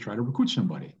Saudis try to recruit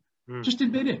somebody. Just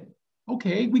admit it.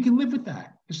 Okay, we can live with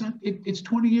that. It's not. It's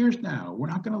 20 years now. We're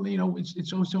not going to. You know,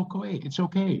 it's okay. It's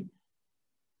okay.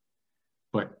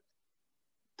 But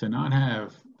to not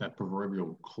have that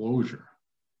proverbial closure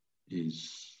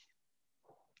is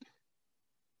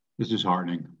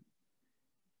disheartening.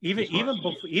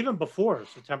 Even before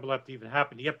September 11th even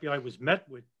happened, the FBI was met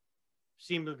with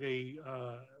seemingly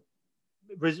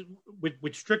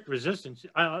with strict resistance.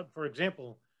 For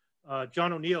example,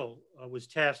 John O'Neill was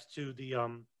tasked to the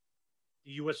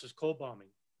USS Cole bombing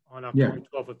on October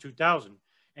 12th of 2000,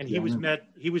 and he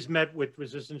was met with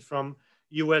resistance from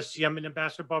U.S. Yemen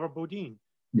Ambassador Barbara Bodine.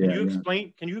 Can you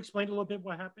explain a little bit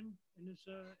what happened in this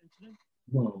incident?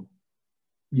 Well,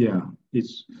 yeah,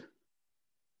 it's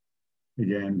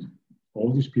again,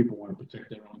 all these people want to protect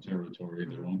their own territory,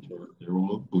 their own turf. They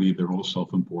all believe they're all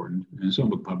self-important, and some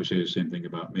would probably say the same thing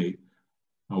about me.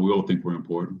 We all think we're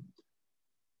important,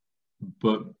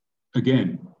 but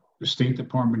again, the State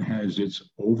Department has its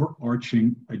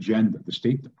overarching agenda. The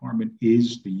State Department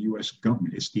is the U.S.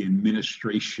 government. It's the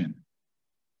administration.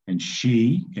 And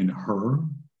she, in her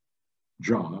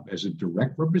job as a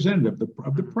direct representative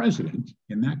of the president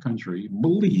in that country,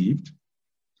 believed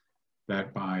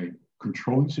that by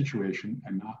controlling the situation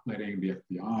and not letting the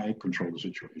FBI control the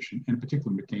situation, and in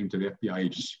particular when it came to the FBI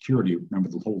agent security, remember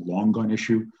the whole long gun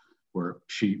issue, where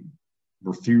she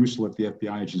refused to let the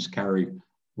FBI agents carry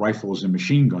rifles and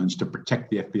machine guns to protect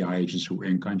the FBI agents who were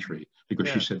in country, because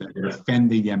she said that they would offend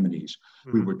the Yemenis.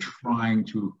 We were trying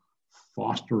to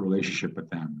foster a relationship with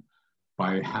them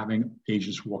by having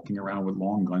agents walking around with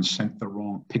long guns sent the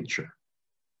wrong picture.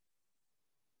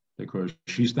 Because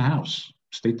she's the House.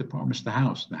 State Department's the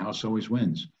House. The House always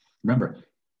wins. Remember,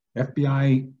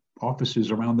 FBI offices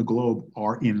around the globe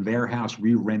are in their house.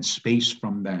 We rent space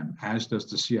from them, as does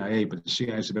the CIA, but the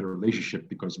CIA has a better relationship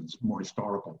because it's more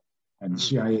historical. And the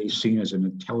CIA is seen as an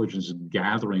intelligence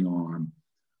gathering arm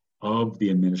of the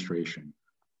administration,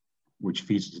 which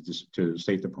feeds to the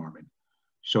State Department.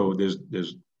 So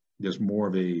there's more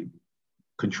of a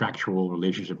contractual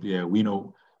relationship. Yeah, we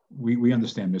know, we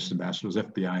understand, Mr. Ambassador, those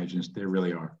FBI agents, they're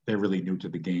really new to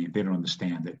the game. They don't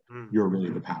understand that you're really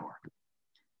the power.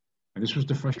 And this was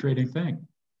the frustrating thing.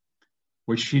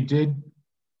 What she did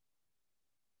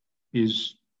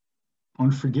is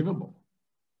unforgivable.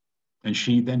 And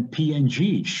she then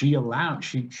PNG'd. She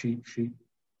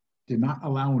did not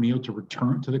allow O'Neill to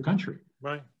return to the country.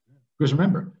 Right. Because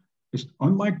remember, it's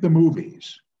unlike the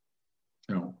movies.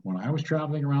 You know, when I was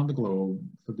traveling around the globe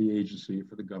for the agency,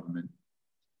 for the government,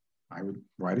 I would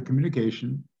write a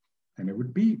communication, and it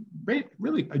would be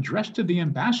really addressed to the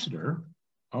ambassador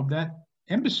of that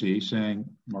embassy, saying,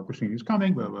 Mark Rossini is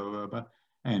coming, blah, blah, blah, blah.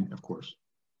 And of course,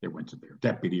 it went to their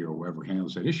deputy or whoever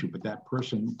handles that issue, but that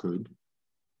person could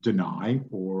deny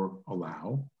or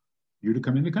allow you to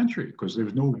come in the country because there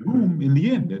was no room in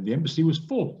the inn. The embassy was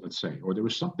full, let's say, or there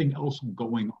was something else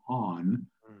going on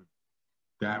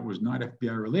that was not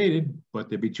FBI related, but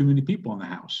there'd be too many people in the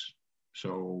house.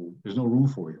 So there's no room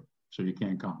for you, so you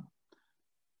can't come.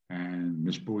 And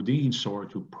Ms. Bodine saw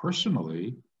to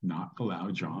personally not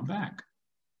allow John back.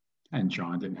 And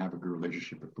John didn't have a good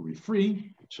relationship with Louis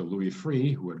Freeh. So Louis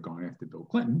Freeh, who had gone after Bill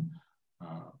Clinton,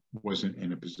 wasn't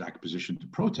in a exact position to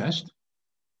protest.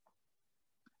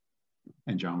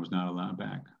 And John was not allowed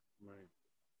back. Right.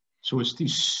 So it's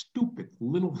these stupid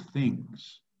little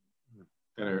things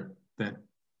that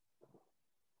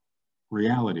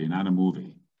reality, not a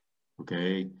movie,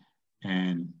 okay?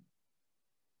 And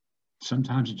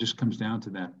sometimes it just comes down to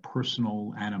that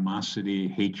personal animosity,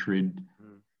 hatred,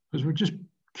 because we're just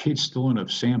kids still in a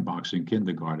sandbox in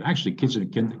kindergarten. Actually, kids in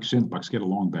a sandbox get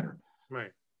along better.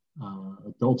 Right.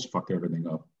 Adults fuck everything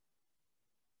up.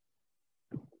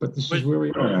 But this is where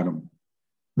we are, Adam.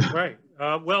 Right.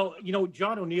 Well, you know,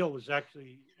 John O'Neill was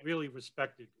actually really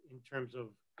respected in terms of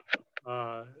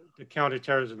the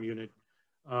counterterrorism unit.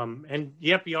 And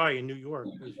the FBI in New York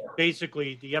was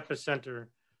basically the epicenter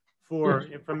for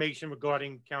information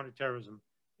regarding counterterrorism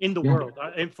in the world,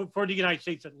 and for the United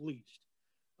States at least.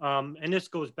 And this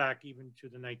goes back even to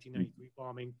the 1993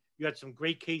 bombing. You had some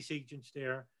great case agents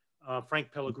there,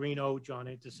 Frank Pellegrino, John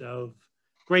Antisev,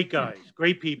 great guys,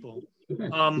 great people.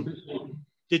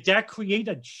 Did that create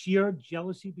a sheer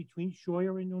jealousy between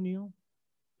Scheuer and O'Neill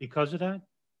because of that?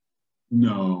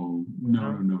 No.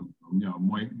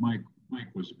 Mike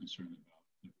wasn't concerned about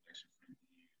the protection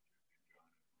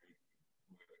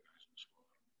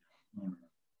of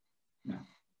no.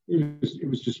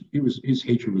 It was his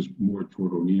hatred was more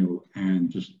toward O'Neill, and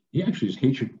just his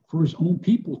hatred for his own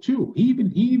people too. He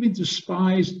even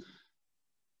despised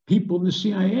people in the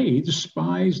CIA. He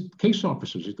despised case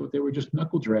officers. He thought they were just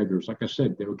knuckle draggers. Like I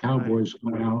said, they were cowboys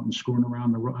going out and screwing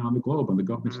around the globe on the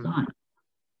government's dime.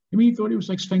 I memean, he thought he was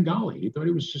like Svengali. He thought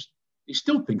he was just, he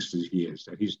still thinks that he is,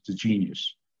 that he's the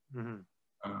genius.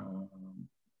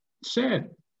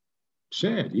 Sad. He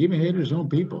even hated his own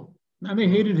people. Now they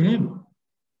hated him.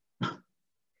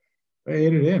 They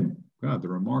hated him. God, the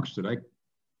remarks that I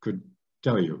could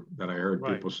tell you that I heard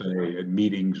people say at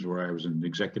meetings where I was in the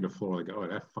executive floor, like, oh,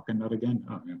 that fucking nut again?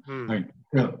 Oh, yeah. I mean,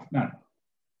 really, no.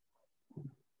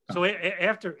 So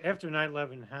after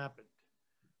 9/11 happened,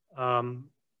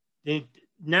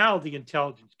 now the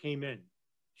intelligence came in,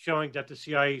 showing that the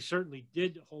CIA certainly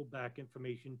did hold back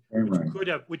information,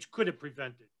 which could have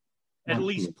prevented at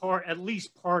least part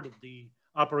of the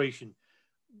operation.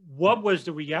 What was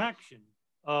the reaction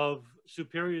of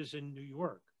superiors in New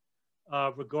York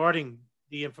regarding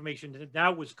the information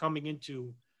that was coming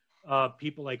into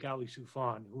people like Ali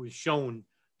Soufan, who was shown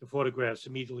the photographs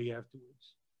immediately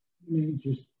afterwards? I mean,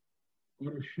 just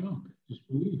utter shock,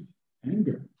 disbelief,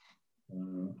 anger.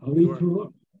 Ali threw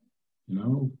up, you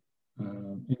know,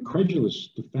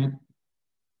 incredulous. The fact,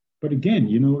 but again,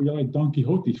 you know, you're like Don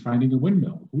Quixote finding a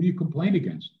windmill. Who do you complain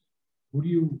against? Who do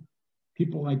you?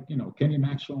 People like, you know, Kenny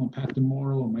Maxwell and Pat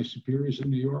DeMoro and my superiors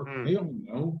in New York, they don't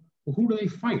know. Well, who do they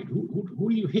fight? Who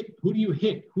do you hit? Who do you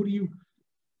hit? Who do you?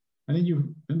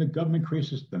 And then the government creates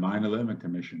the 9/11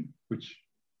 Commission, which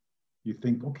you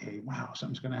think, okay, wow,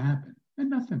 something's going to happen, and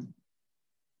nothing.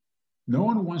 No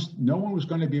one was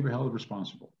going to be held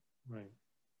responsible. Right.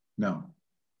 No,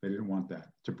 they didn't want that,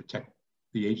 to protect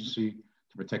the agency,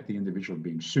 to protect the individual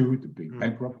being sued, to being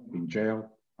bankrupt, being jailed.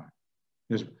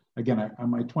 There's, again, on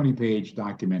my 20-page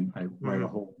document, I write a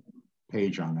whole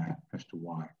page on that as to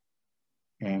why.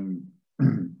 And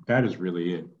that is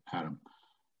really it, Adam.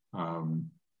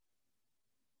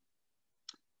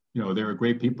 You know, there are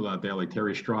great people out there like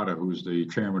Terry Strada, who's the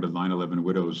chairman of the 9/11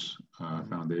 Widows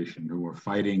Foundation, who are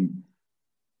fighting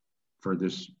for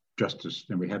this justice.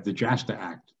 And we have the JASTA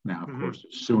Act now, of course,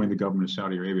 suing the government of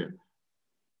Saudi Arabia.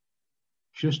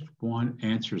 Just want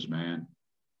answers, man.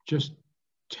 Just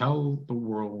tell the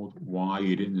world why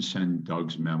you didn't send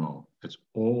Doug's memo. That's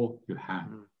all you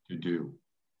have to do.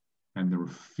 And the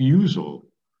refusal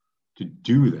to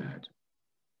do that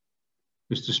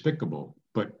is despicable.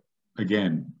 But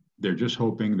again, they're just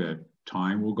hoping that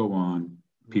time will go on,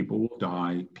 people will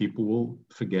die, people will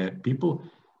forget. People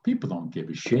don't give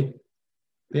a shit.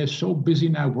 They're so busy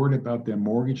now worried about their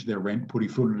mortgage, their rent, putting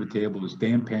food on the table, this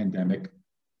damn pandemic.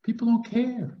 People don't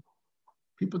care.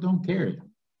 People don't care.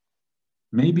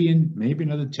 Maybe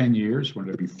another 10 years, when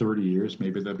it'll be 30 years,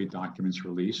 maybe there'll be documents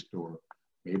released, or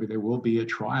maybe there will be a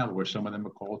trial where some of them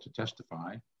are called to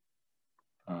testify.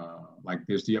 Like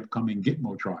there's the upcoming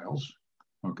Gitmo trials.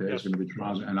 Okay, there's going to be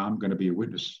trials, and I'm going to be a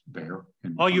witness there.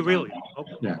 Oh, you really?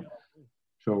 Okay. Yeah.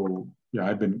 So yeah,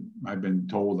 I've been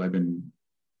told I've been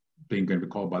going to be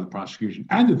called by the prosecution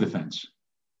and the defense.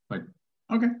 Like,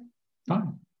 okay,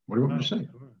 fine. What do you want me to say?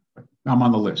 I'm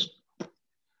on the list.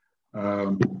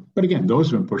 But again,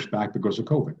 those have been pushed back because of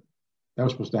COVID. That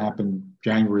was supposed to happen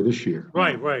January this year.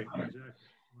 Right. Exactly.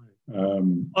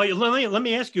 Let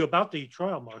me ask you about the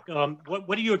trial, Mark.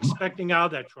 What are you expecting out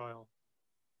of that trial?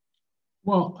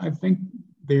 Well, I think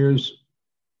there's,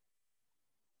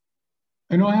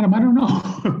 Adam, I don't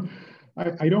know.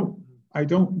 I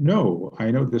don't know.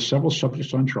 I know there's several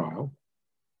subjects on trial,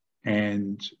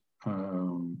 and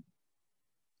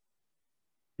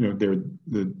you know,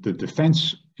 the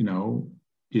defense, you know,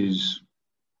 is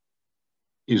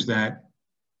that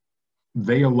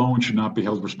they alone should not be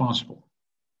held responsible.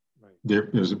 Right.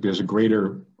 There's a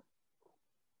greater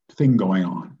thing going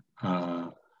on,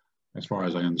 as far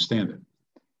as I understand it.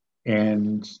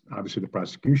 And obviously the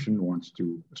prosecution wants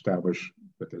to establish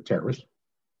that they're terrorists.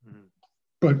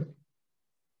 But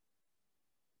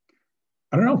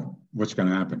I don't know what's going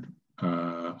to happen.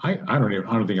 I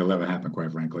don't think it'll ever happen,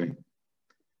 quite frankly.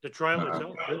 The trial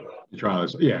itself? The trial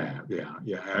is, yeah.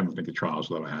 I don't think the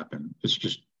trials will ever happen. It's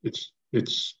just, it's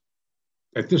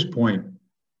at this point,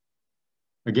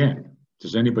 again,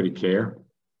 does anybody care?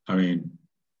 I mean,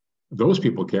 those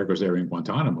people care because they're in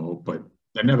Guantanamo, but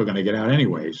they're never going to get out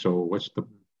anyway. So what's the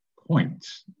point?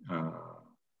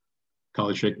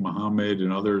 Khalid Sheikh Mohammed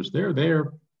and others, they're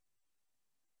there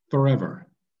forever.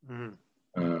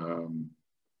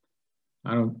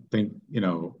 I don't think, you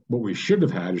know, what we should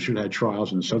have had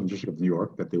trials in the Southern District of New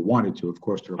York that they wanted to. Of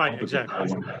course, the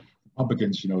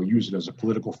Republicans, you know, used it as a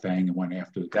political thing and went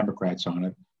after the Democrats on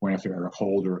it, went after Eric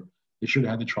Holder. They should have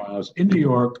had the trials in New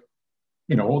York.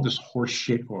 You know, all this horse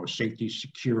shit or safety,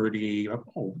 security.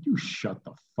 Oh, you shut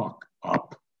the fuck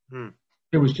up.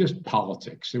 It was just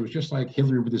politics. It was just like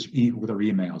Hillary with her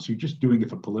emails. You're just doing it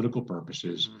for political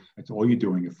purposes. That's all you're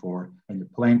doing it for. And you're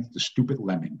playing the stupid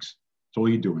lemmings. That's all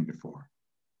you're doing it for.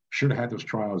 Should have had those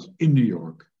trials in New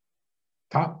York.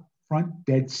 Top front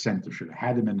dead center. Should have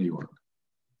had them in New York.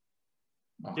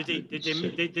 Oh,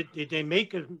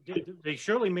 They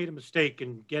surely made a mistake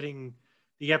in getting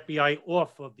the FBI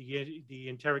off of the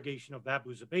interrogation of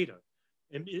Abu Zubaydah.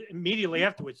 Immediately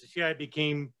afterwards, the CIA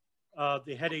became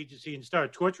the head agency and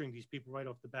started torturing these people right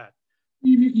off the bat.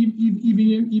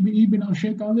 Even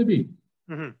al-Sheikh al-Libi.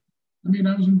 I mean,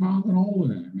 I was involved in all of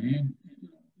that, man.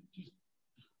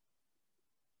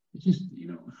 It's just,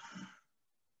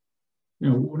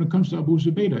 when it comes to Abu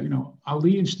Zubaydah,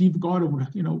 Ali and Steve Gardner would,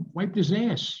 wiped his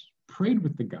ass, prayed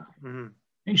with the guy. And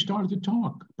he started to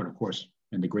talk. But of course,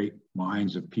 in the great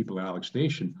minds of people at Alec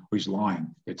Station, he's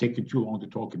lying. They're taking too long to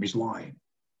talk to him. He's lying.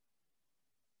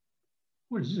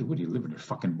 What is this? What do you live in a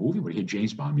fucking movie? What, you hear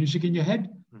James Bond music in your head?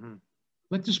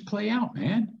 Let this play out,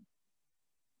 man.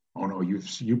 Oh no, you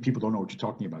people don't know what you're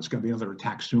talking about. It's going to be another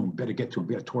attack soon. We better get to him.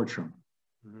 We better torture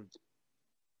him.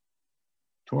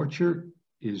 Torture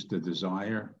is the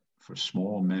desire for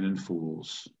small men and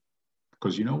fools.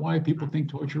 Because you know why people think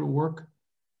torture will work?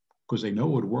 Because they know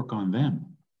it would work on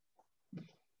them.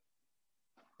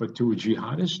 But to a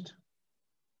jihadist, it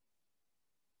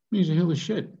means a hill of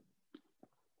shit.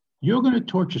 You're going to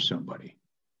torture somebody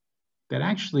that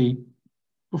actually,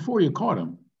 before you caught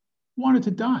him, wanted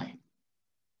to die.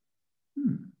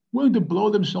 Willing to blow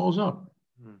themselves up.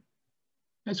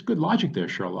 That's good logic there,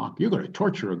 Sherlock. You're going to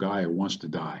torture a guy who wants to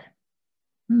die.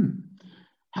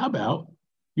 How about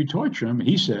you torture him and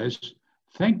he says,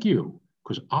 thank you,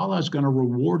 because Allah's going to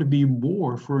reward me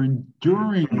more for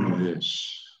enduring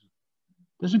this.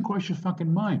 Doesn't cross your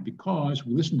fucking mind, because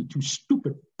we listened to two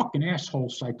stupid fucking asshole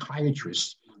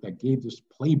psychiatrists that gave this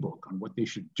playbook on what they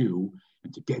should do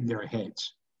and to get in their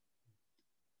heads.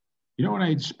 You know what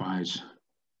I despise?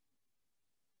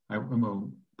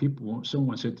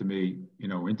 Someone said to me,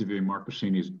 interviewing Mark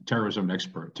Rossini as terrorism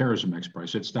expert. I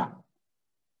said, stop.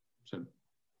 I said,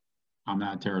 I'm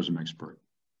not a terrorism expert.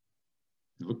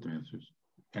 He looked at me and says,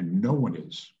 and no one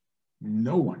is.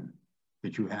 No one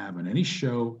that you have on any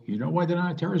show. You know why they're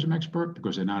not a terrorism expert?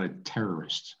 Because they're not a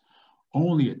terrorist.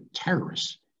 Only a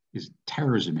terrorist is a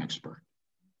terrorism expert.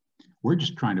 We're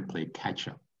just trying to play catch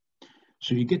up.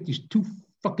 So you get these two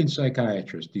fucking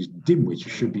psychiatrists, these dimwits who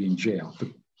should be in jail, for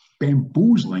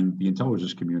bamboozling the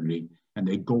intelligence community, and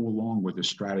they go along with the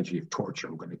strategy of torture.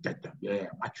 We're going to get them. Yeah,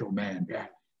 macho man. Yeah.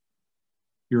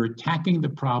 You're attacking the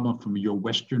problem from your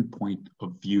Western point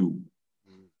of view.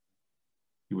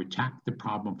 You attack the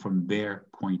problem from their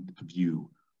point of view.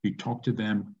 You talk to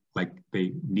them like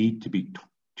they need to be talked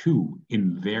to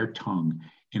in their tongue,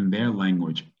 in their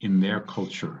language, in their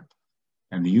culture,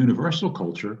 and the universal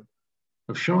culture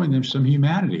of showing them some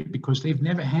humanity, because they've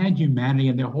never had humanity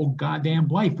in their whole goddamn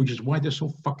life, which is why they're so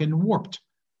fucking warped.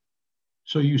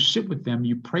 So you sit with them,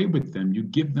 you pray with them, you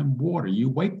give them water, you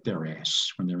wipe their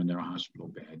ass when they're in their hospital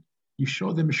bed. You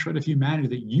show them a shred of humanity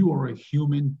that you are a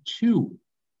human too.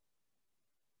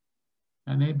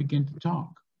 And they begin to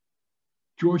talk.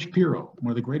 George Pirro,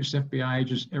 one of the greatest FBI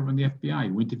agents ever in the FBI,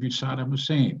 who interviewed Saddam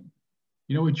Hussein.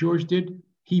 You know what George did?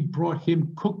 He brought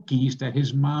him cookies that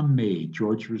his mom made.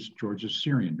 George is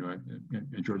Syrian.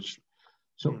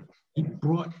 So he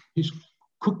brought his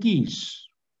cookies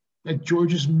that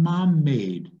George's mom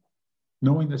made,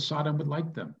 knowing that Saddam would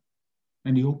like them.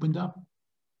 And he opened up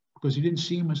because he didn't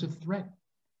see him as a threat.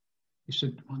 He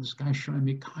said, well, this guy's showing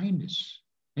me kindness.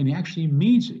 And he actually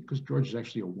means it, because George is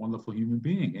actually a wonderful human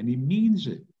being, and he means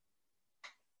it.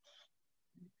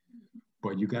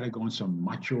 But you got to go on some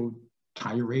macho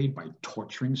tirade by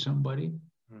torturing somebody?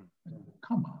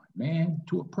 Come on, man.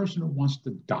 To a person who wants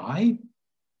to die?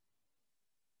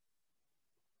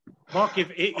 Mark,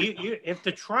 if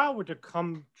the trial were to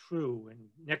come true and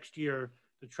next year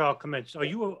the trial commences, are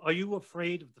you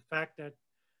afraid of the fact that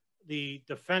the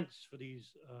defense for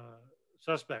these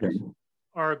suspects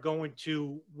are going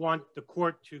to want the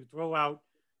court to throw out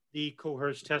the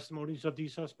coerced testimonies of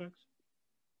these suspects?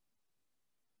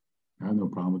 I have no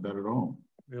problem with that at all.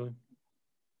 Really?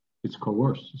 It's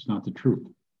coerced. It's not the truth.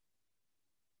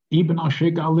 Ibn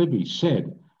al-Sheikh al-Libi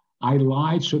said, I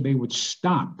lied so they would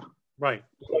stop. Right.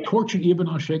 Tortured Ibn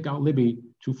al-Sheikh al-Libi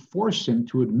to force him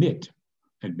to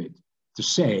to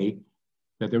say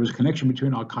that there was a connection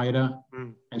between al-Qaeda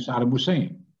and Saddam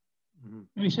Hussein.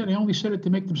 And he said, I only said it to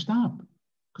make them stop,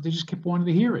 because they just kept wanting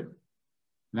to hear it.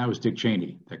 And that was Dick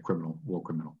Cheney, that war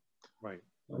criminal. Right.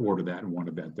 Ordered that and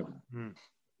wanted that done.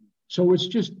 So it's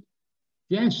just,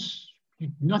 yes,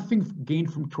 Nothing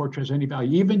gained from torture has any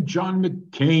value. Even John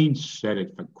McCain said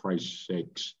it, for Christ's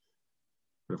sakes.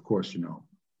 But of course,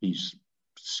 he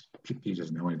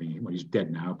doesn't know anything. Well, he's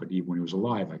dead now, but even when he was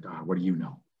alive, like, what do you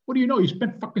know? What do you know? You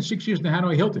spent fucking 6 years in the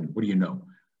Hanoi Hilton. What do you know?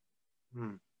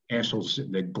 Assholes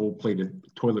sitting there, gold-plated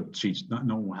toilet seats, not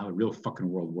knowing how the real fucking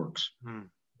world works,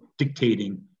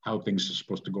 dictating how things are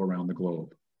supposed to go around the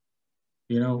globe.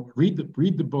 Read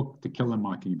the book To Kill a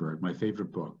Mockingbird, my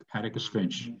favorite book. Atticus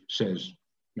Finch says,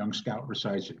 young scout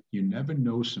recites it, you never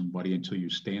know somebody until you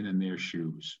stand in their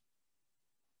shoes.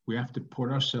 We have to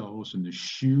put ourselves in the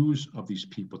shoes of these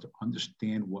people to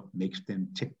understand what makes them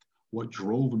tick, what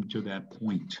drove them to that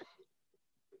point.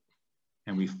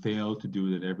 And we fail to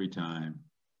do that every time.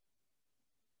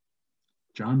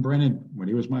 John Brennan, when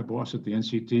he was my boss at the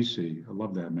NCTC, I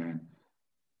love that man.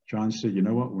 John said, you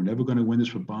know what, we're never going to win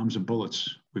this with bombs and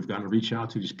bullets. We've got to reach out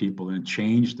to these people and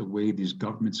change the way these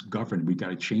governments govern. We've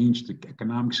got to change the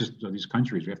economic systems of these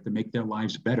countries. We have to make their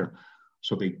lives better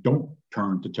so they don't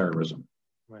turn to terrorism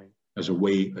as a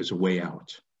way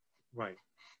out. Right.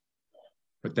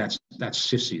 But that's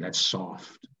sissy, that's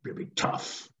soft, really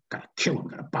tough. Got to kill them,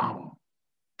 got to bomb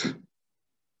them.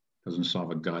 Doesn't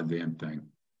solve a goddamn thing.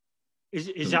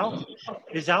 Is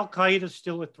al-Qaeda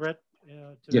still a threat?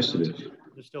 Yes, it is.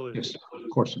 It still is. Yes, of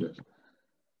course it is.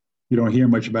 You don't hear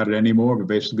much about it anymore, but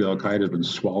basically al-Qaeda has been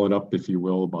swallowed up, if you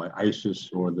will, by ISIS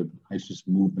or the ISIS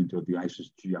movement or the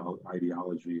ISIS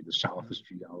ideology, the Salafist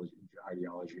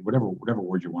ideology, whatever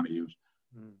word you want to use.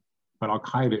 But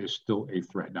al-Qaeda is still a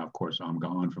threat. Now, of course, I'm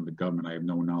gone from the government. I have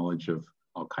no knowledge of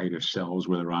al-Qaeda cells,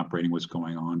 where they're operating, what's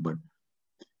going on. But,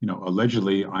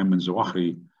 allegedly, Ayman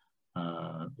Zawahiri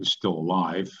is still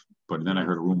alive. But then I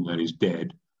heard a rumor that he's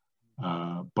dead.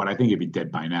 But I think he'd be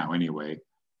dead by now anyway.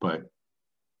 But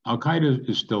al-Qaeda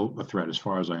is still a threat as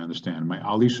far as I understand. My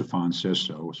Ali Sufan says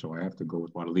so, so I have to go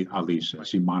with what Ali says.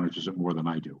 He monitors it more than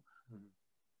I do.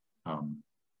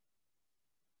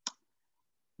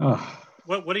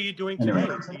 What are you doing today?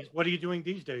 What are you doing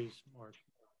these days, Mark?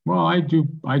 Well, I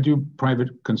do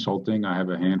private consulting. I have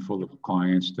a handful of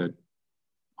clients that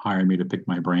hire me to pick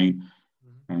my brain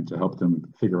and to help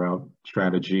them figure out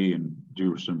strategy and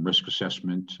do some risk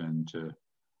assessment and to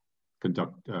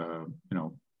conduct,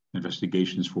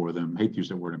 investigations for them. I hate to use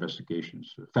that word,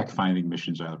 investigations. Fact-finding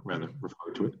missions, I rather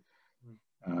refer to it,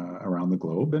 around the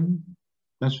globe. And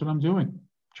that's what I'm doing,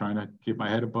 trying to keep my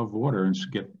head above water and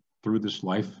get through this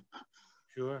life.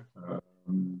 Sure.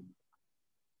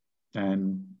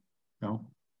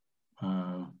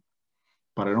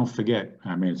 But I don't forget.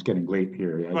 I mean, it's getting late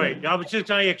here. Right. I was just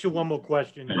going to ask you one more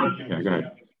question. Yeah, go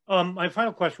ahead. My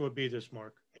final question would be this,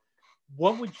 Mark.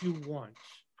 What would you want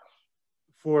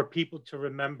for people to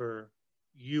remember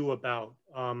you about?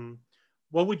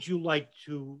 What would you like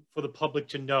for the public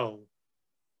to know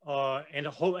and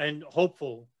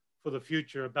hopeful for the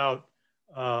future about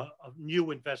a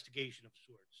new investigation of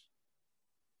sorts?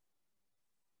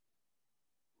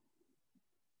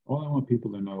 All I want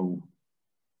people to know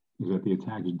is that the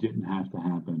attacks didn't have to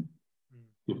happen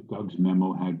if Doug's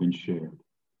memo had been shared.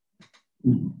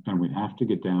 And we have to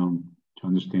get down to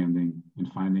understanding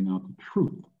and finding out the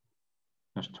truth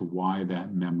as to why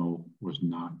that memo was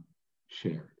not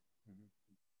shared.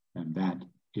 And that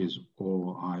is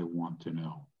all I want to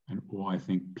know, and all I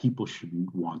think people should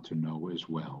want to know as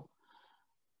well.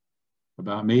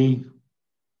 About me,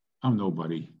 I'm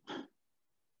nobody.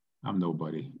 I'm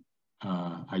nobody.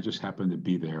 I just happen to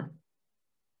be there.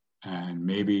 And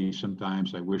maybe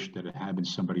sometimes I wish that it had been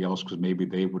somebody else, because maybe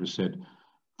they would have said,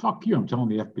 "Fuck you! I'm telling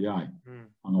the FBI.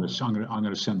 I'm going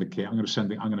to send the cable. I'm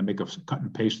going to make a cut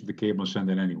and paste of the cable and send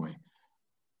it anyway."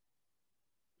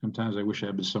 Sometimes I wish I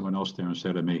had been someone else there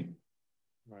instead of me.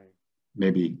 Right.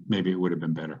 Maybe it would have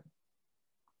been better.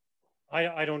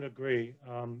 I don't agree.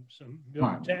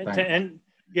 Right,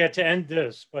 to end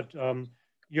this, but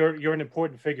you're an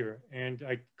important figure, and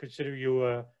I consider you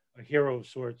a hero of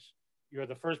sorts. You're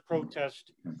the first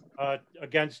protest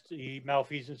against the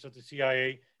malfeasance of the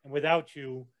CIA, and without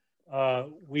you,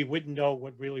 we wouldn't know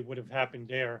what really would have happened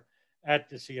there at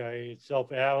the CIA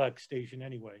itself, at Alec Station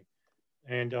anyway.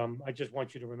 And I just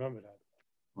want you to remember that.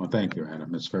 Well, thank you,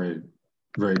 Adam. It's very,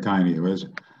 very kind of you.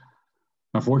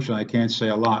 Unfortunately, I can't say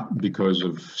a lot because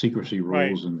of secrecy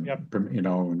rules and and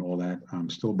all that. I'm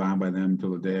still bound by them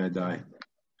till the day I die.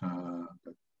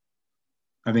 But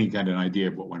I think you got an idea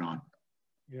of what went on.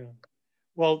 Yeah.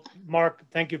 Well, Mark,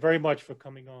 thank you very much for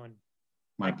coming on.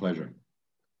 My pleasure.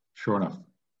 Sure enough.